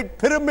the Great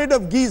Pyramid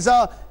of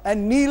Giza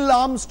and Neil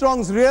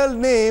Armstrong's real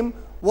name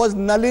was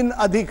Nalin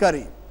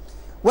Adhikari.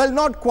 Well,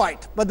 not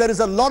quite, but there is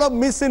a lot of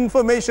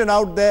misinformation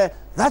out there.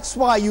 That's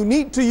why you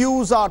need to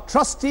use our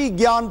trusty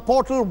Gyan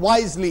portal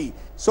wisely.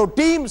 So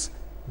teams,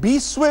 be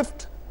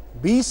swift,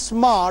 be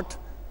smart,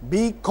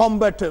 be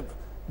combative.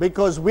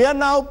 Because we are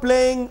now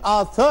playing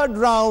our third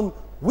round.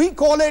 We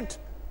call it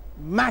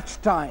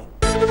match time.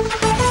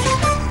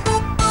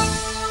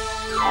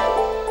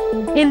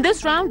 In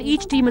this round,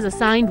 each team is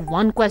assigned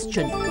one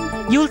question.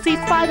 You'll see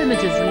 5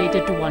 images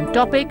related to one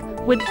topic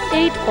with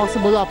 8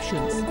 possible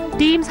options.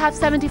 Teams have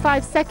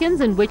 75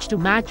 seconds in which to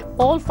match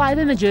all 5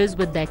 images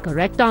with their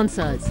correct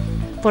answers.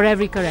 For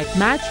every correct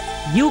match,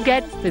 you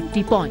get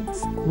 50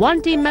 points.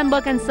 One team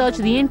member can search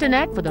the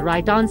internet for the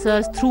right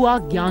answers through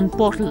our Gyan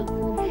portal.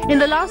 In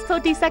the last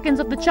 30 seconds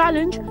of the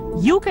challenge,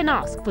 you can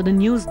ask for the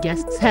news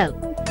guest's help.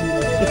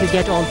 If you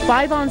get all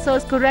 5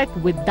 answers correct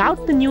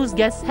without the news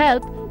guest's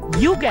help,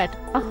 you get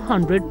a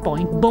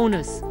 100-point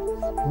bonus.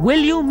 Will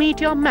you meet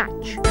your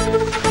match?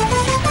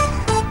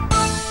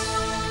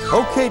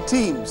 Okay,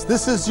 teams,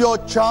 this is your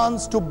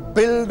chance to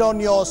build on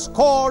your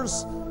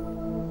scores.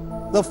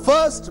 The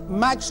first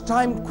match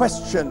time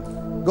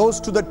question goes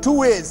to the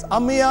 2As,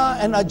 Amey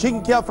and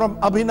Ajinkya from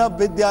Abhinava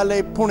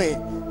Vidyalaya,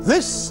 Pune.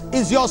 This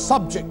is your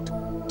subject.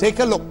 Take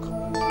a look.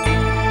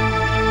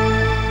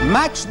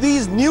 Match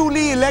these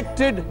newly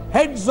elected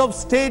heads of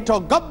state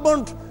or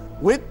government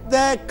with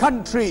their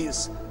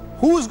countries.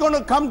 Who's going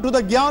to come to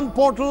the Gyan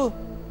portal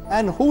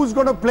and who's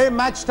going to play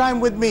match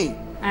time with me?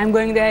 I'm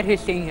going there,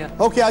 he's staying here.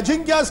 Okay,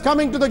 Ajinkya is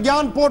coming to the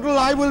Gyan portal.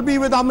 I will be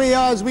with Amey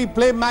as we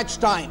play match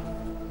time.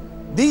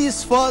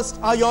 These first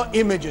are your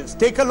images.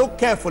 Take a look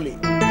carefully.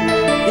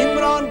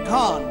 Imran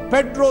Khan,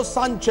 Pedro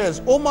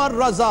Sanchez, Omar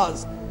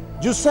Razaz,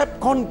 Giuseppe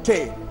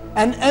Conte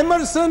and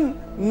Emerson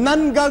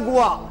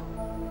Mnangagwa.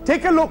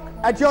 Take a look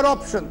at your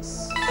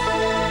options.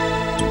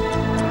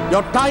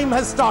 Your time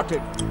has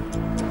started.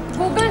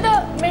 Google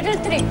the middle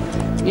 3.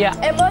 Yeah.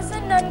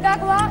 Emerson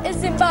Mnangagwa is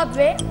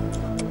Zimbabwe.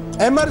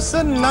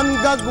 Emerson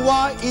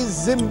Mnangagwa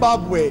is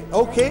Zimbabwe.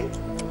 Okay.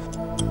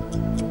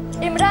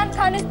 Imran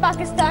Khan is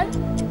Pakistan.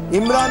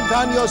 Imran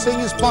Khan, you're saying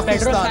is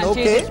Pakistan.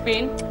 Okay.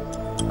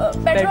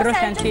 Pedro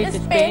Sanchez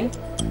is Spain.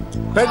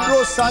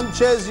 Pedro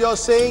Sanchez, you're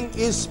saying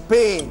is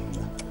Spain.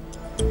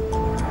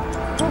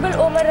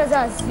 Google Omar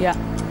Razaz. Yeah.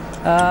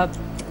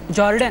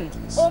 Jordan.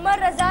 Omar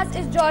Razaz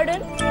is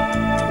Jordan.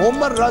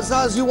 Omar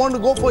Razaz, you want to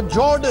go for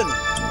Jordan.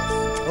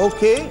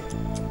 Okay.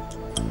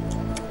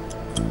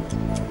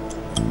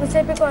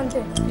 Giuseppe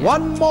Conte.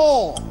 One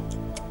more.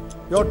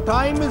 Your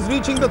time is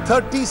reaching the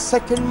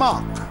 30-second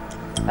mark.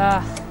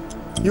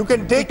 You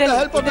can take the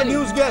help of the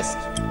news guest.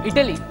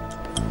 Italy.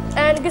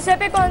 And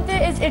Giuseppe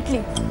Conte is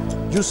Italy.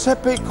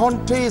 Giuseppe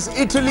Conte is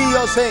Italy,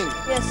 you're saying?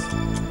 Yes.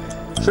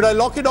 Should I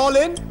lock it all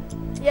in?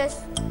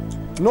 Yes.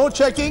 No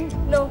checking?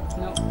 No.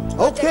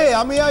 Okay,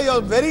 Amey,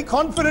 you're very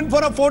confident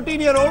for a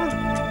 14-year-old.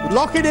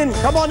 Lock it in.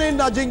 Come on in,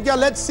 Ajinkya.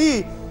 Let's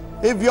see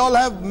if y'all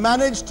have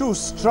managed to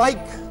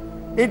strike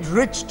it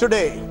rich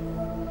today.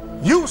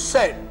 You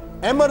said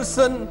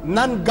Emerson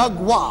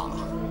Mnangagwa,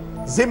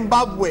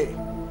 Zimbabwe,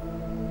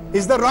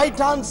 is the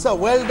right answer.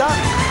 Well done.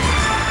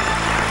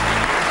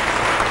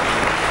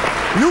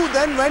 You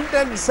then went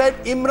and said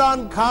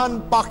Imran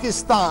Khan,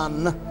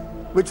 Pakistan,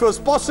 which was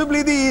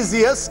possibly the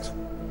easiest.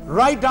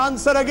 Right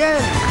answer again.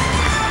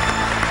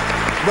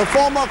 The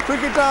former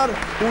cricketer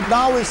who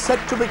now is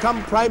set to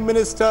become Prime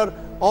Minister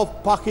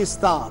of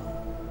Pakistan.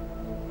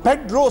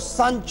 Pedro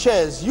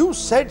Sanchez, you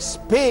said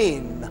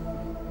Spain.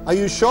 Are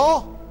you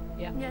sure?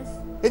 Yeah. Yes.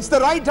 It's the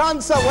right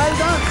answer. Well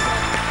done.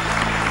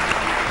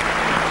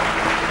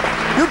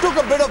 You took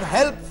a bit of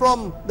help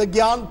from the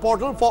Gyan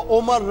portal for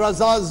Omar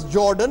Raza's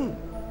Jordan.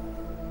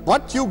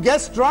 But you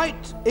guessed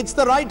right. It's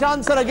the right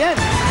answer again.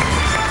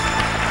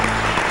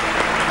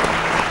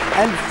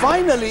 And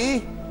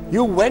finally,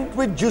 you went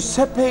with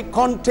Giuseppe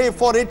Conte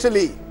for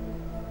Italy.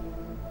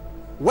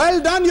 Well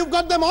done, you've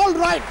got them all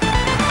right.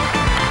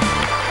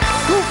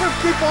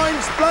 250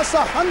 points plus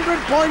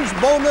 100 points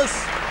bonus,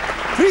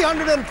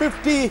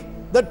 350.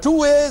 The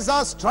two A's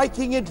are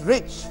striking it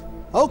rich.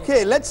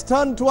 Okay, let's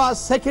turn to our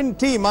second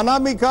team,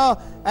 Anaamika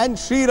and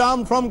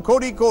Sriram from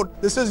Kozhikode.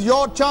 This is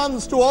your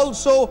chance to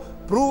also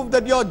prove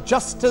that you're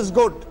just as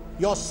good.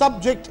 Your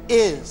subject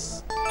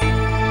is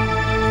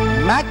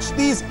match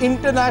these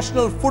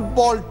international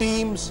football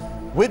teams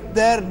with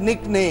their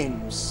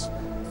nicknames.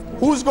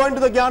 Who's going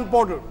to the Gyan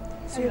portal?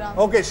 Sriram.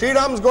 Okay,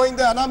 Sriram's going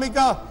there.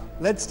 Anaamika,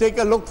 let's take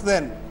a look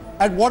then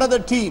at what are the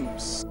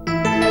teams.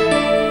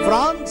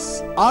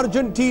 France,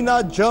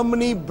 Argentina,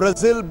 Germany,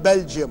 Brazil,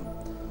 Belgium.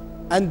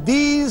 And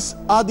these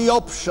are the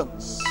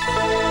options.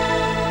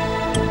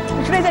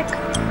 Which should I check?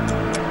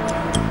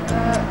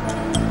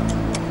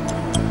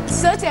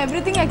 Search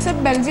everything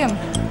except Belgium.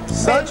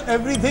 Search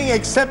everything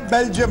except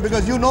Belgium,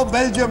 because you know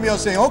Belgium, you're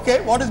saying.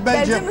 Okay, what is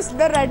Belgium? Belgium is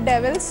the Red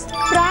Devils.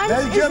 France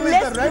Belgium is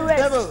the Red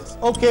Devils.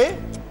 Okay.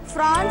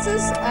 France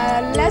is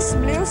Les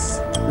Bleus.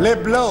 Les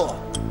Bleus.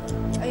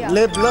 Yeah.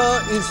 Les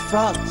Bleus is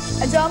France.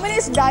 Germany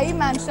is Die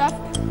Mannschaft.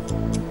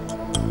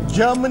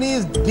 Germany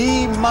is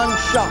Die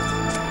Mannschaft.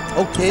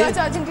 Okay. Search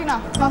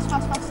Argentina. Fast.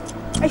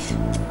 Brazil.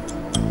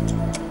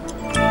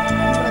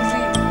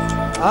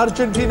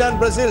 Argentina and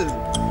Brazil.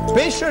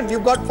 Patient,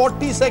 you've got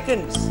 40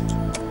 seconds.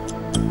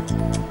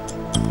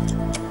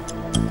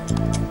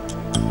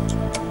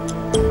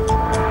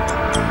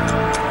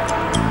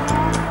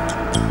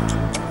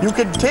 You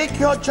can take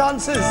your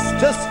chances.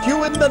 Just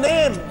cue in the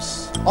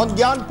names on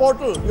Gyan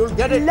portal. You'll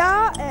get it.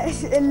 Yeah,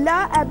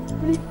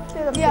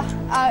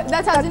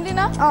 that's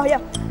Argentina. Oh, yeah.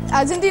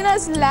 Argentina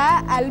is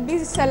La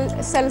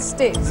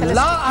Albiceleste.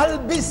 La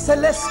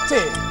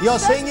Albiceleste. You're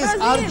saying is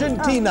Brazil.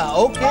 Argentina.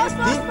 Okay. Fast.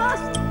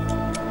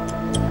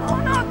 Oh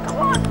no, come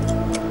on.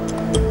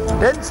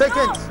 10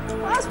 seconds.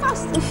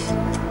 Fast.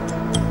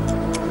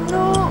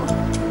 No.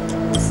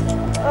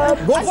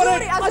 Go for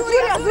it.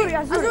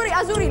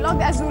 Azuri.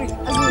 Lock Azuri.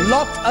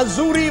 Lock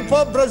Azuri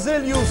for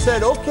Brazil, you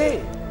said.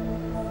 Okay.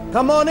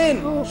 Come on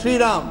in,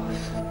 Sriram.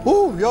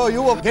 Ooh,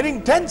 you were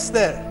getting tense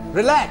there.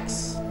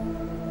 Relax.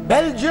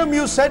 Belgium,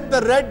 you said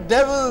the Red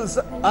Devils,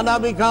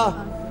 Anaamika.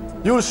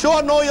 You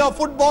sure know your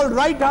football.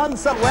 Right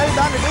answer. Well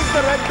done. It is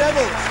the Red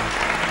Devils.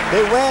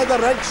 They wear the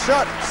red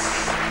shirts.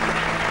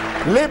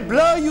 Les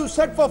Bleus, you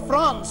said for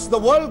France, the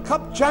World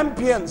Cup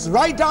champions.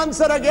 Right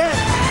answer again.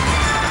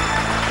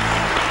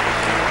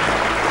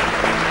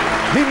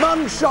 Die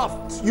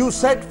Mannschaft, you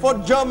said for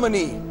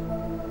Germany.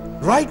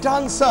 Right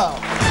answer.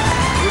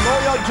 You know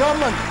you're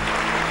German.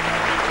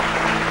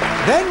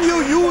 Then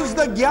you use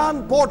the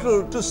Gyan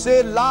portal to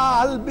say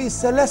La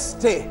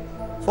Albiceleste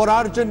for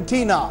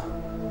Argentina.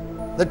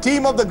 The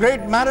team of the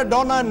great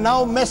Maradona and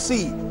now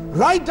Messi.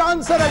 Right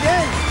answer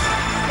again.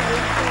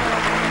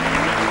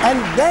 And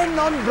then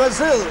on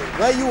Brazil,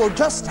 where you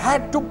just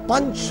had to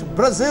punch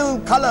Brazil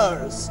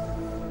colors,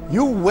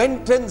 you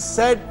went and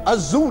said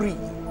Azuri.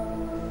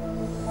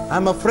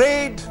 I'm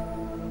afraid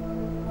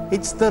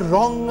it's the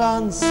wrong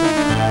answer.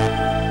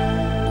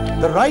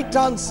 The right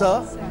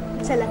answer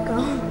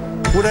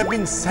would have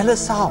been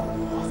Seleção.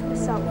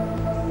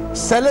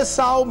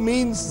 Seleção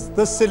means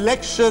the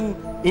selection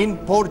in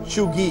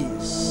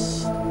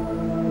Portuguese.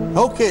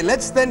 Okay,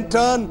 let's then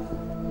turn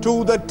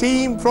to the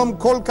team from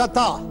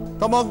Kolkata,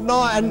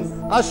 Tamoghna and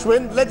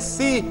Ashwin. Let's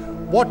see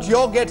what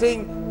you're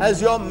getting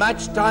as your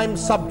match time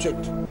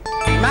subject.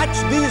 Match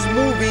these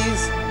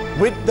movies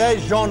with their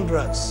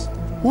genres.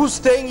 Who's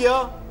staying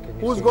here?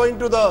 Who's going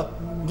to the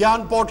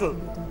Gyan portal?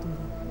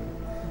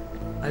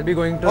 I'll be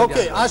going to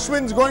Okay, Gyan.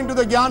 Ashwin's going to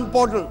the Gyan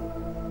portal.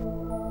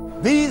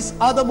 These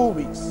are the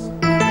movies.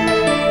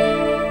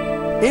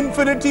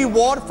 Infinity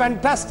War,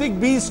 Fantastic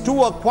Beasts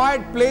 2, A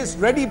Quiet Place,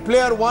 Ready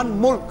Player One,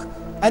 Mulk.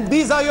 And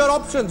these are your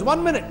options.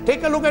 1 minute.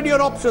 Take a look at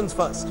your options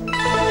first.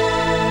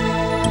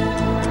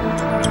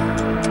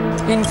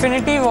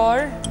 Infinity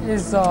War,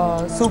 is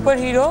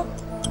superhero.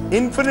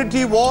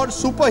 Infinity War,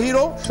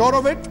 superhero, sure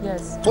of it?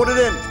 Yes. Put it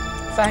in.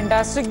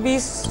 Fantastic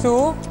Beasts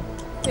 2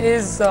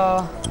 is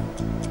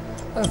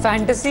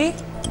fantasy.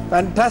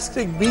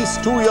 Fantastic Beasts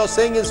 2, you're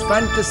saying is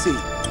fantasy.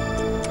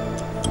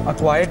 A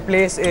Quiet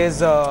Place is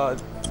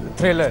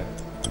thriller.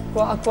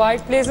 A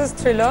Quiet Place is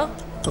thriller.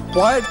 A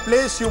Quiet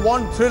Place, you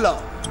want thriller.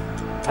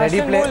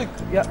 Ready Player. Mulk.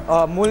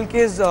 Yeah, Mulk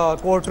is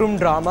courtroom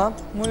drama.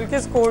 Mulk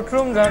is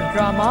courtroom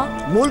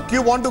drama. Mulk,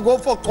 you want to go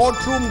for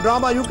courtroom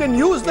drama. You can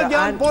use the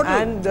Gyan portal.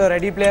 And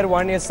Ready Player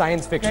 1 is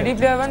science fiction. Ready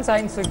Player 1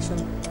 science fiction.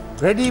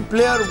 Ready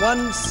Player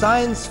 1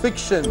 science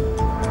fiction.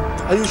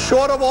 Are you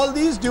sure of all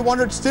these? Do you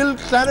want to still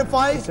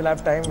clarify? We still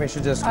have time. We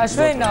should just.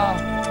 Ashwin,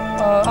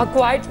 A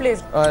Quiet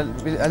Place. I'll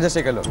just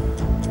take a look.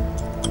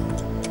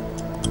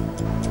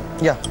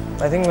 Yeah,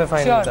 I think we're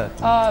fine with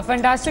that.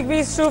 Fantastic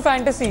Beasts 2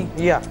 fantasy.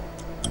 Yeah,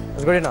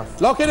 that's good enough.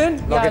 Lock it in?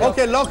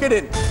 Okay, lock it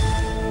in.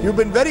 You've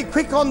been very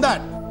quick on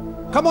that.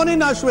 Come on in,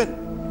 Ashwin.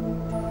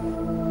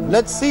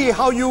 Let's see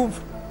how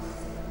you've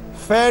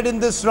fared in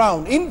this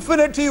round.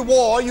 Infinity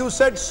War, you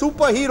said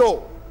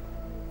superhero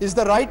is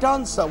the right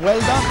answer. Well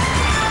done.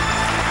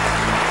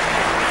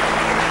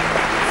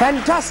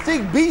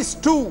 Fantastic Beasts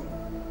 2,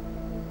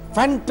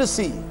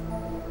 fantasy.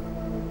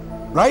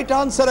 Right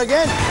answer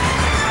again.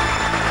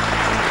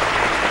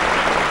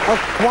 A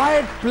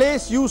Quiet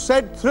Place, you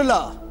said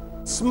thriller.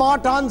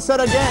 Smart answer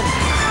again.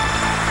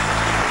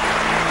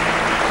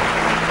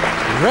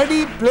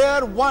 Ready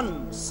Player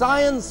 1,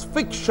 science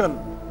fiction.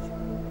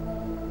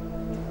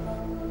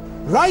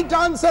 Right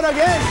answer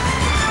again.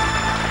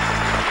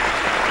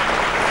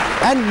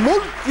 And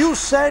Mulk, you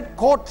said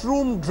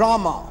courtroom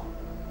drama.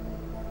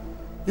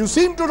 You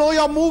seem to know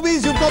your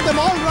movies. You've got them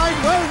all right.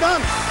 Well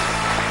done.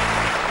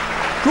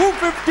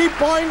 250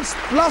 points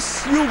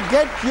plus you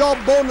get your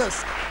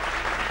bonus.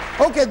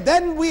 Okay,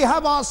 then we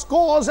have our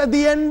scores at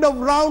the end of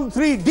round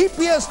 3.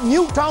 DPS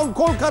Newtown,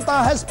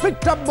 Kolkata has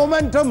picked up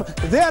momentum.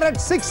 They're at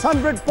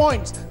 600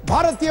 points.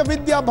 Bharatiya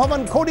Vidya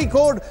Bhavan,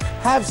 Kozhikode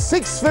have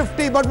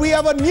 650, but we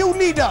have a new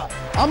leader.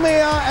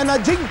 Amey and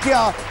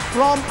Ajinkya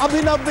from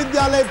Abhinava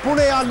Vidyalaya,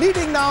 Pune are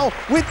leading now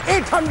with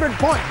 800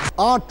 points.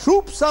 Our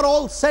troops are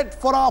all set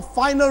for our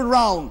final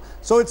round.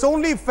 So it's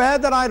only fair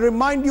that I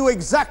remind you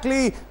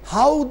exactly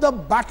how the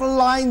battle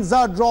lines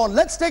are drawn.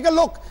 Let's take a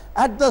look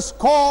at the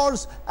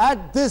scores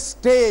at this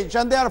stage,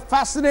 and they are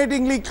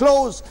fascinatingly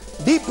close.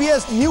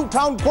 DPS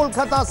Newtown,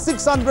 Kolkata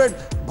 600,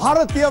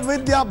 Bharatiya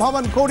Vidya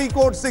Bhavan,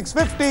 Kozhikode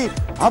 650,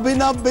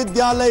 Abhinava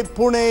Vidyalaya,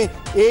 Pune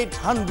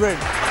 800.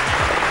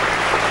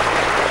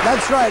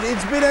 That's right,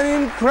 it's been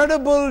an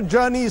incredible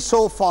journey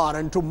so far,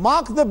 and to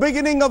mark the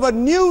beginning of a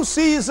new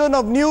season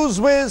of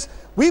NewsWhiz,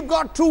 we've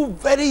got two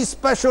very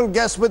special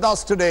guests with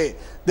us today.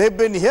 They've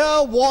been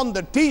here, worn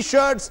the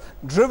t-shirts,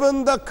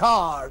 driven the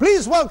car.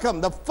 Please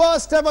welcome the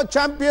first ever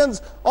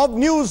champions of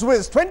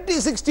NewsWhiz,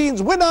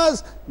 2016's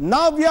winners,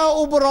 Navya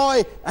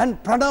Oberoi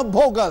and Pranav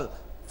Bhogal,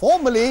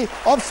 formerly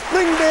of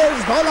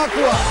Springdale's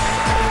Dholakua.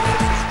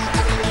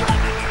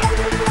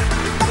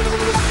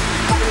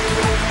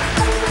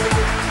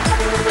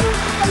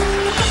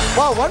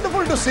 Wow,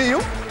 wonderful to see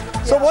you.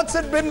 So what's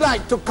it been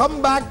like to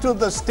come back to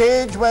the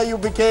stage where you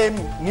became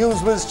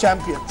NewsWhiz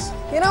champions?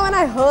 You know, when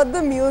I heard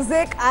the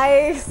music,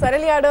 I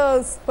suddenly had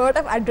a spurt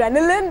of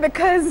adrenaline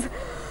because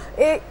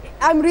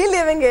I'm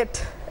reliving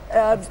it.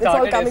 It's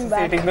all coming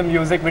back. Associating the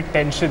music with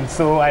tension,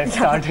 so I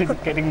started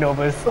getting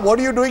nervous. So what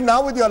are you doing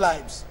now with your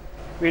lives?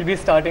 We'll be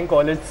starting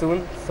college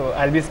soon, so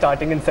I'll be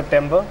starting in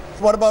September.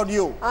 So what about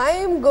you?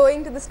 I'm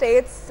going to the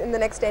States in the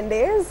next 10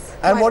 days.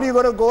 And what are you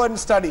going to go and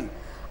study?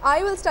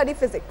 I will study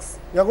physics.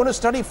 You're going to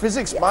study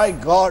physics? Yes. My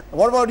God.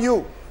 What about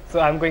you? So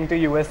I'm going to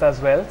US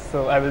as well,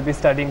 so I will be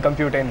studying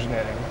computer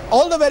engineering.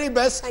 All the very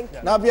best. Thank you.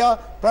 Navya,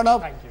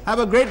 Pranav, have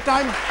a great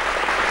time.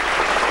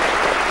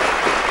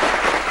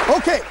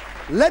 Okay,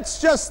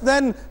 let's just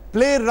then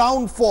play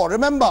round 4.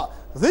 Remember,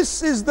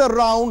 this is the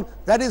round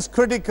that is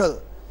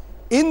critical.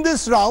 In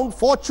this round,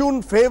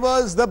 fortune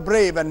favors the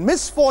brave and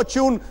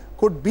misfortune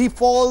could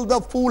befall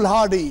the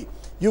foolhardy.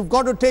 You've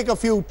got to take a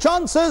few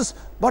chances,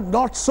 but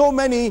not so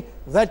many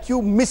that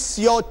you miss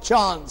your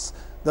chance.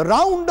 The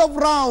round of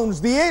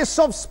rounds, the ace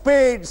of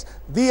spades,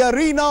 the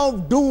arena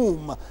of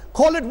doom.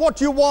 Call it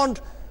what you want.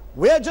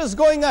 We're just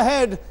going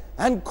ahead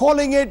and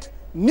calling it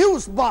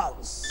News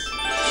Buzz.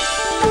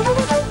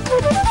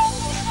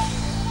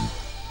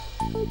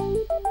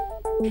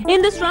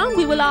 In this round,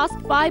 we will ask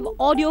 5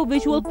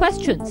 audio-visual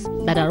questions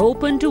that are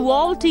open to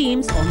all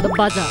teams on the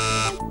buzzer.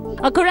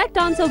 A correct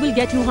answer will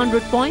get you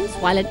 100 points,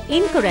 while an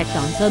incorrect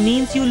answer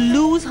means you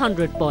lose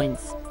 100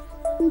 points.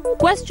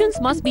 Questions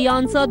must be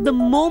answered the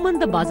moment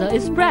the buzzer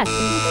is pressed.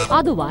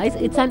 Otherwise,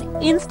 it's an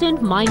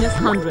instant minus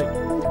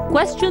 100.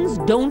 Questions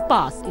don't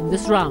pass in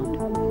this round.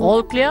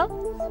 All clear?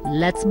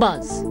 Let's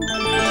buzz.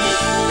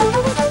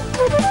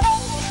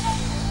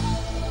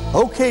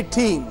 Okay,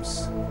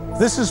 teams.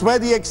 This is where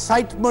the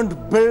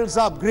excitement builds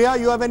up. Griya,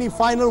 you have any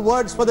final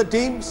words for the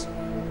teams?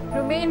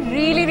 Remain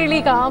really,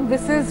 really calm.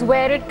 This is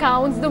where it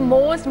counts the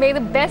most. May the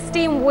best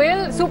team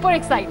win. Super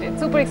excited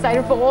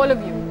for all of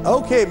you.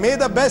 Okay, may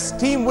the best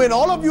team win.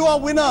 All of you are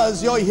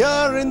winners. You're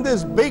here in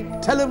this big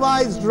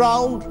televised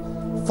round.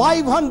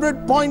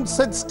 500 points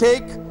at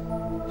stake.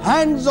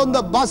 Hands on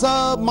the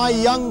buzzer, my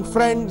young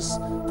friends,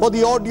 for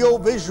the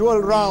audio-visual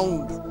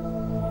round.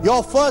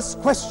 Your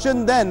first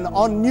question then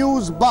on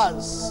News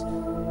Buzz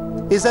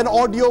is an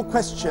audio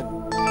question.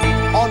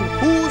 On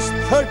whose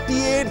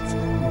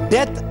 38th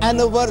death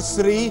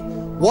anniversary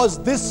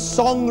was this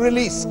song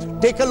released?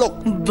 Take a look.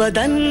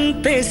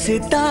 बदन पे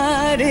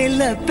सितारे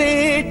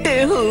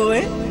लपेटे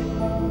हुए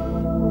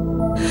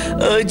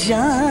ओ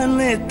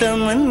जाने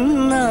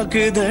तमन्ना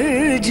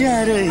किधर जा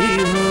रही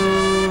हो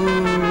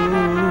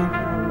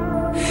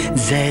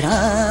जरा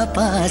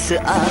पास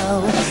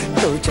आओ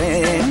तो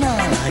चैन आ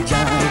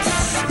जाए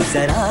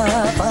जरा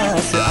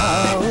पास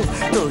आओ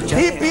तो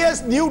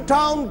DPS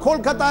Newtown,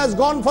 Kolkata has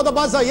gone for the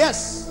buzzer.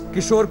 Yes.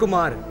 Kishore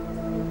Kumar.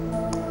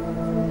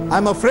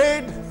 I'm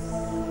afraid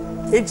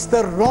it's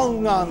the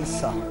wrong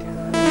answer.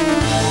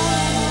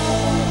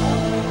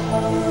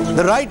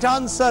 The right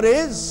answer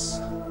is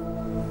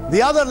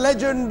the other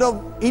legend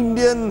of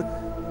Indian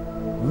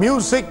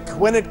music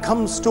when it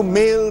comes to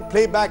male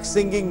playback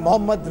singing,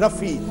 Mohammed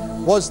Rafi,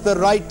 was the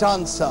right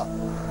answer.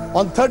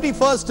 On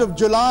 31st of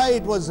July,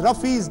 it was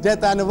Rafi's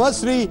death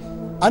anniversary.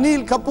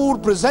 Anil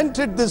Kapoor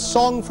presented this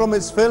song from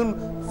his film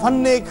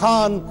Fanne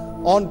Khan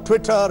on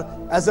Twitter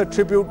as a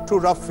tribute to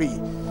Rafi.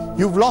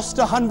 You've lost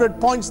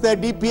 100 points there,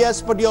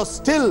 DPS, but you're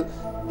still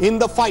in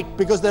the fight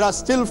because there are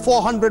still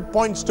 400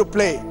 points to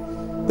play.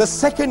 The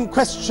second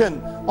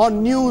question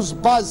on News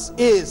Buzz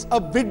is a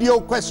video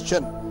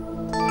question.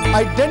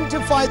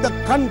 Identify the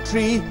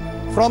country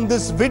from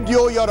this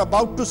video you're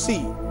about to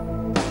see.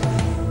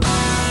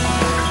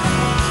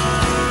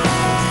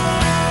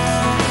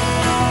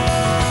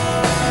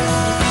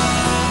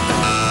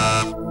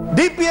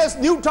 DPS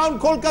Newtown,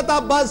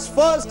 Kolkata buzz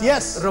first.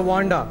 Yes.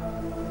 Rwanda.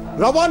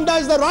 Rwanda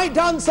is the right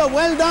answer.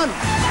 Well done.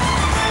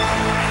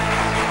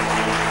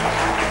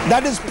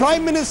 That is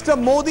Prime Minister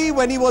Modi.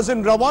 When he was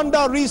in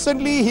Rwanda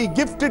recently, he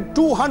gifted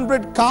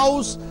 200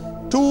 cows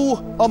to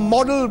a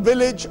model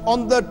village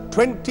on the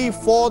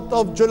 24th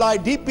of July.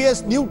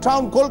 DPS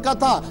Newtown,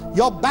 Kolkata,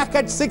 you're back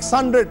at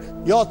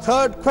 600. Your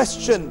third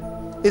question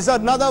is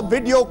another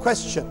video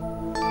question.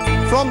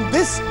 From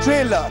this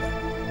trailer,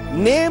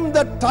 name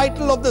the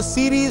title of the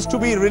series to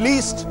be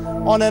released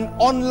on an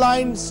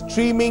online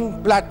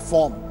streaming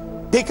platform.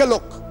 Take a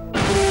look.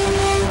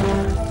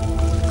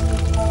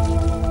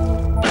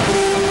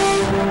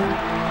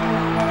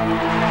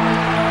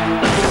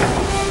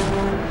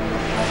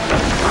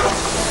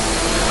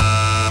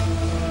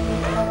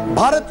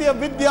 Bharatiya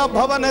Vidya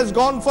Bhavan has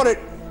gone for it.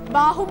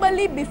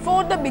 Bahubali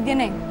before the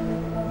beginning.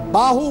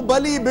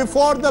 Bahubali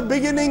before the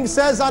beginning,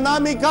 says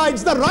Anaamika.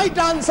 It's the right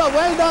answer.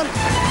 Well done.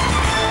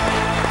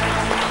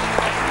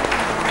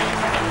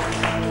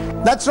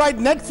 That's right.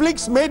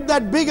 Netflix made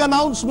that big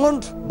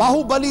announcement.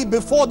 Bahubali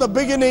before the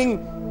beginning,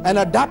 an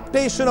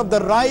adaptation of The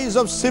Rise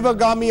of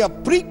Sivagami, a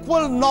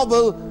prequel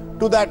novel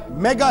to that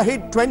mega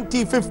hit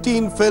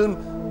 2015 film,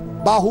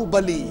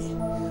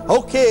 Bahubali.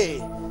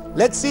 Okay.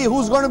 Let's see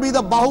who's going to be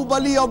the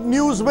Bahubali of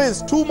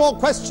Newswiz. 2 more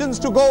questions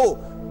to go.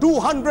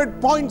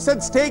 200 points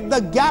at stake. The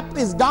gap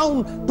is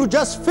down to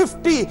just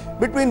 50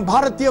 between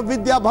Bharatiya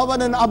Vidya Bhavan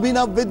and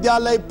Abhinava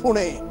Vidyalaya,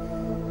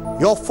 Pune.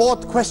 Your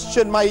fourth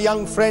question, my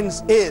young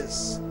friends,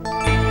 is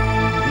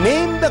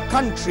name the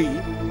country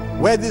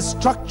where this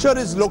structure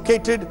is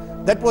located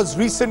that was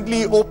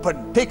recently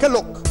opened. Take a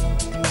look.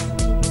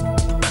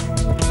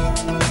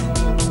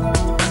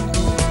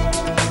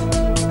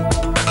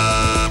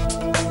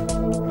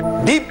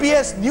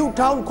 DPS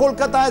Newtown,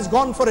 Kolkata has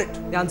gone for it.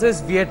 The answer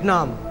is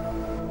Vietnam.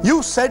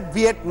 You said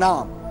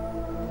Vietnam.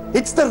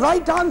 It's the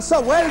right answer.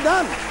 Well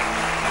done.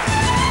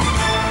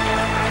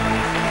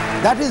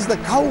 That is the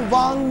Khao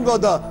Vang, or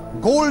the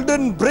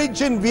Golden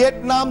Bridge in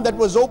Vietnam, that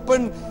was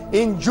opened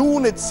in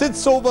June. It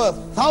sits over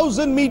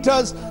 1,000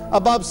 meters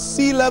above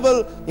sea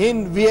level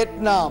in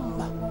Vietnam.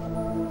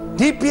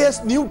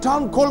 DPS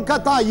Newtown,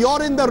 Kolkata,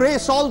 you're in the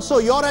race also.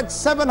 You're at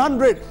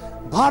 700.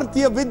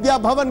 Bharatiya Vidya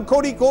Bhavan,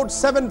 Kozhikode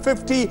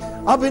 750,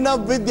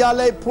 Abhinava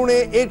Vidyalaya,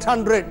 Pune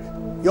 800.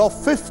 Your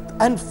fifth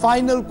and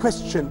final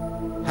question.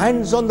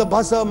 Hands on the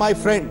buzzer, my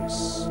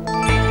friends.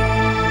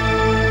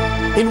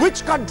 In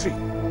which country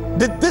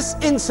did this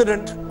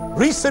incident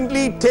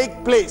recently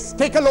take place?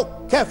 Take a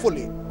look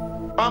carefully.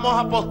 Vamos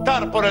a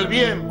apostar por el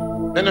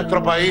bien de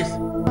nuestro país.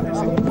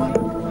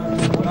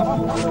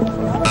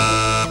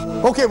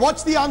 Okay,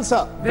 what's the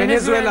answer?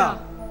 Venezuela.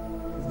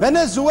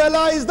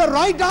 Venezuela is the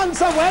right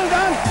answer. Well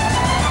done.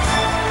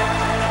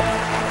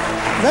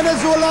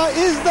 Venezuela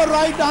is the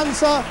right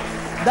answer.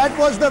 That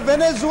was the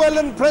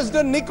Venezuelan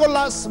President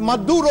Nicolas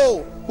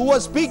Maduro, who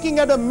was speaking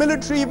at a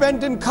military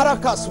event in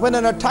Caracas when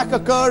an attack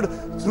occurred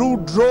through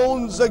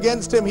drones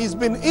against him. He's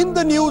been in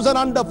the news and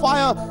under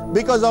fire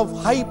because of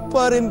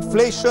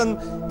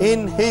hyperinflation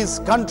in his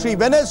country.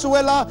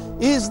 Venezuela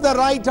is the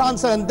right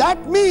answer, and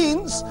that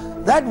means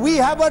that we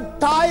have a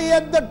tie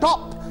at the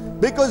top,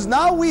 because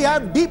now we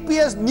have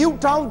DPS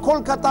Newtown,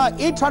 Kolkata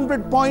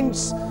 800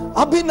 points,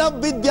 Abhinava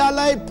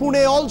Vidyalaya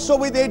Pune also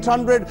with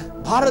 800.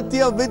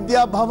 Bharatiya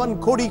Vidya Bhavan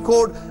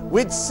Kozhikode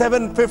with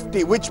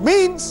 750, which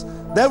means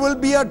there will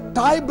be a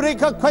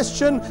tiebreaker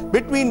question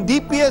between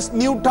DPS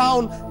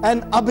Newtown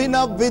and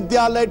Abhinava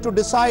Vidyalaya to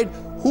decide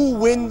who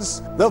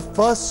wins the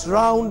first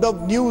round of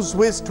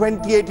Newswiz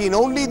 2018.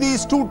 Only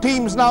these two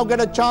teams now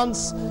get a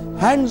chance.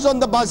 Hands on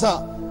the buzzer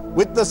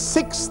with the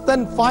 6th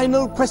and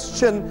final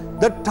question,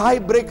 the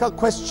tiebreaker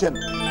question.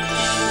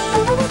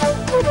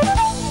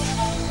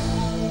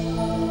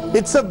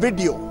 It's a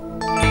video.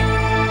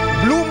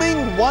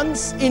 Blooming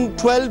once in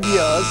 12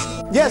 years.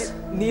 Yes?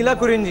 Neela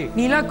Kurinji.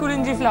 Neela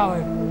Kurinji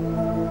flower.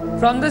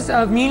 From this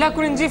Neela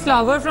Kurinji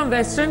flower from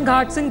Western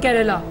Ghats in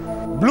Kerala.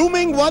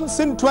 Blooming once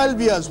in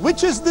 12 years.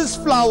 Which is this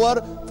flower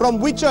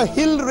from which a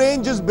hill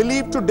range is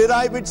believed to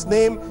derive its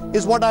name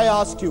is what I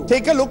asked you.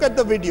 Take a look at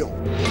the video.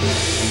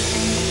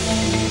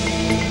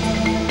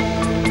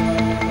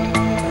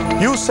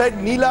 You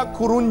said Neela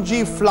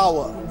Kurunji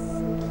flower.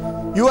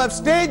 You have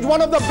staged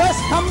one of the best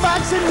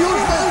comebacks in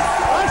Newswiz.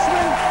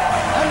 Ashwin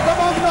and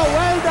Tamoghna,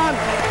 well done.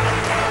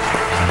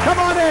 Come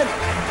on in.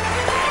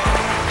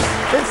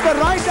 It's the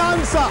right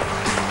answer.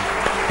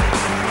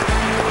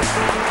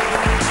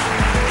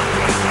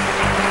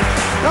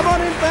 Come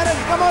on in,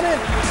 parents, come on in.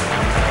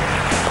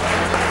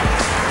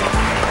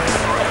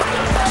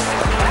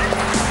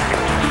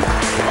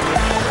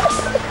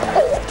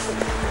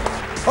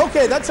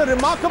 Okay, that's a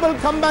remarkable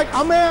comeback.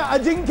 Amey,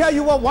 Ajinkya,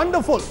 you were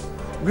wonderful.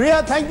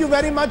 Griya, thank you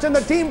very much. And the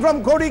team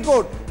from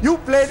Kozhikode, you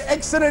played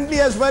excellently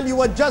as well. You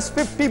were just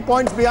 50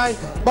 points behind.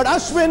 But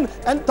Ashwin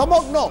and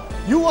Tamoghna,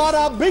 you are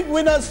our big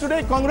winners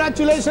today.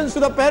 Congratulations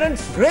to the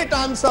parents. Great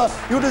answer.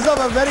 You deserve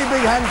a very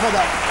big hand for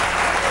that.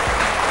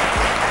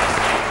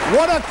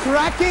 What a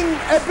cracking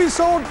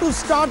episode to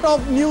start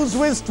off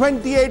Newswiz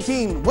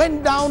 2018.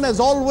 Went down as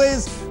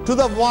always to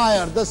the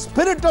wire. The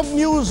spirit of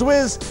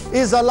Newswiz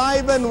is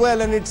alive and well,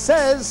 and it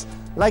says,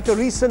 like a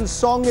recent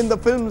song in the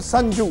film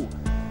Sanju,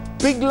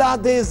 पिघला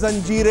दे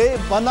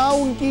जंजीरें बना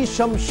उनकी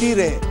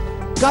शमशीरें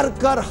कर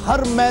कर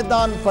हर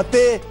मैदान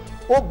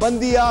फतेह ओ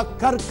बंदिया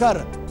कर कर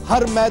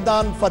हर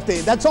मैदान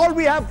फतेह. That's all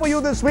we have for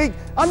you this week.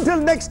 Until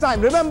next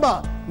time,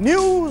 remember,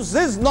 news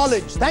is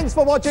knowledge. Thanks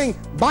for watching.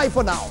 Bye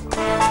for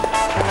now.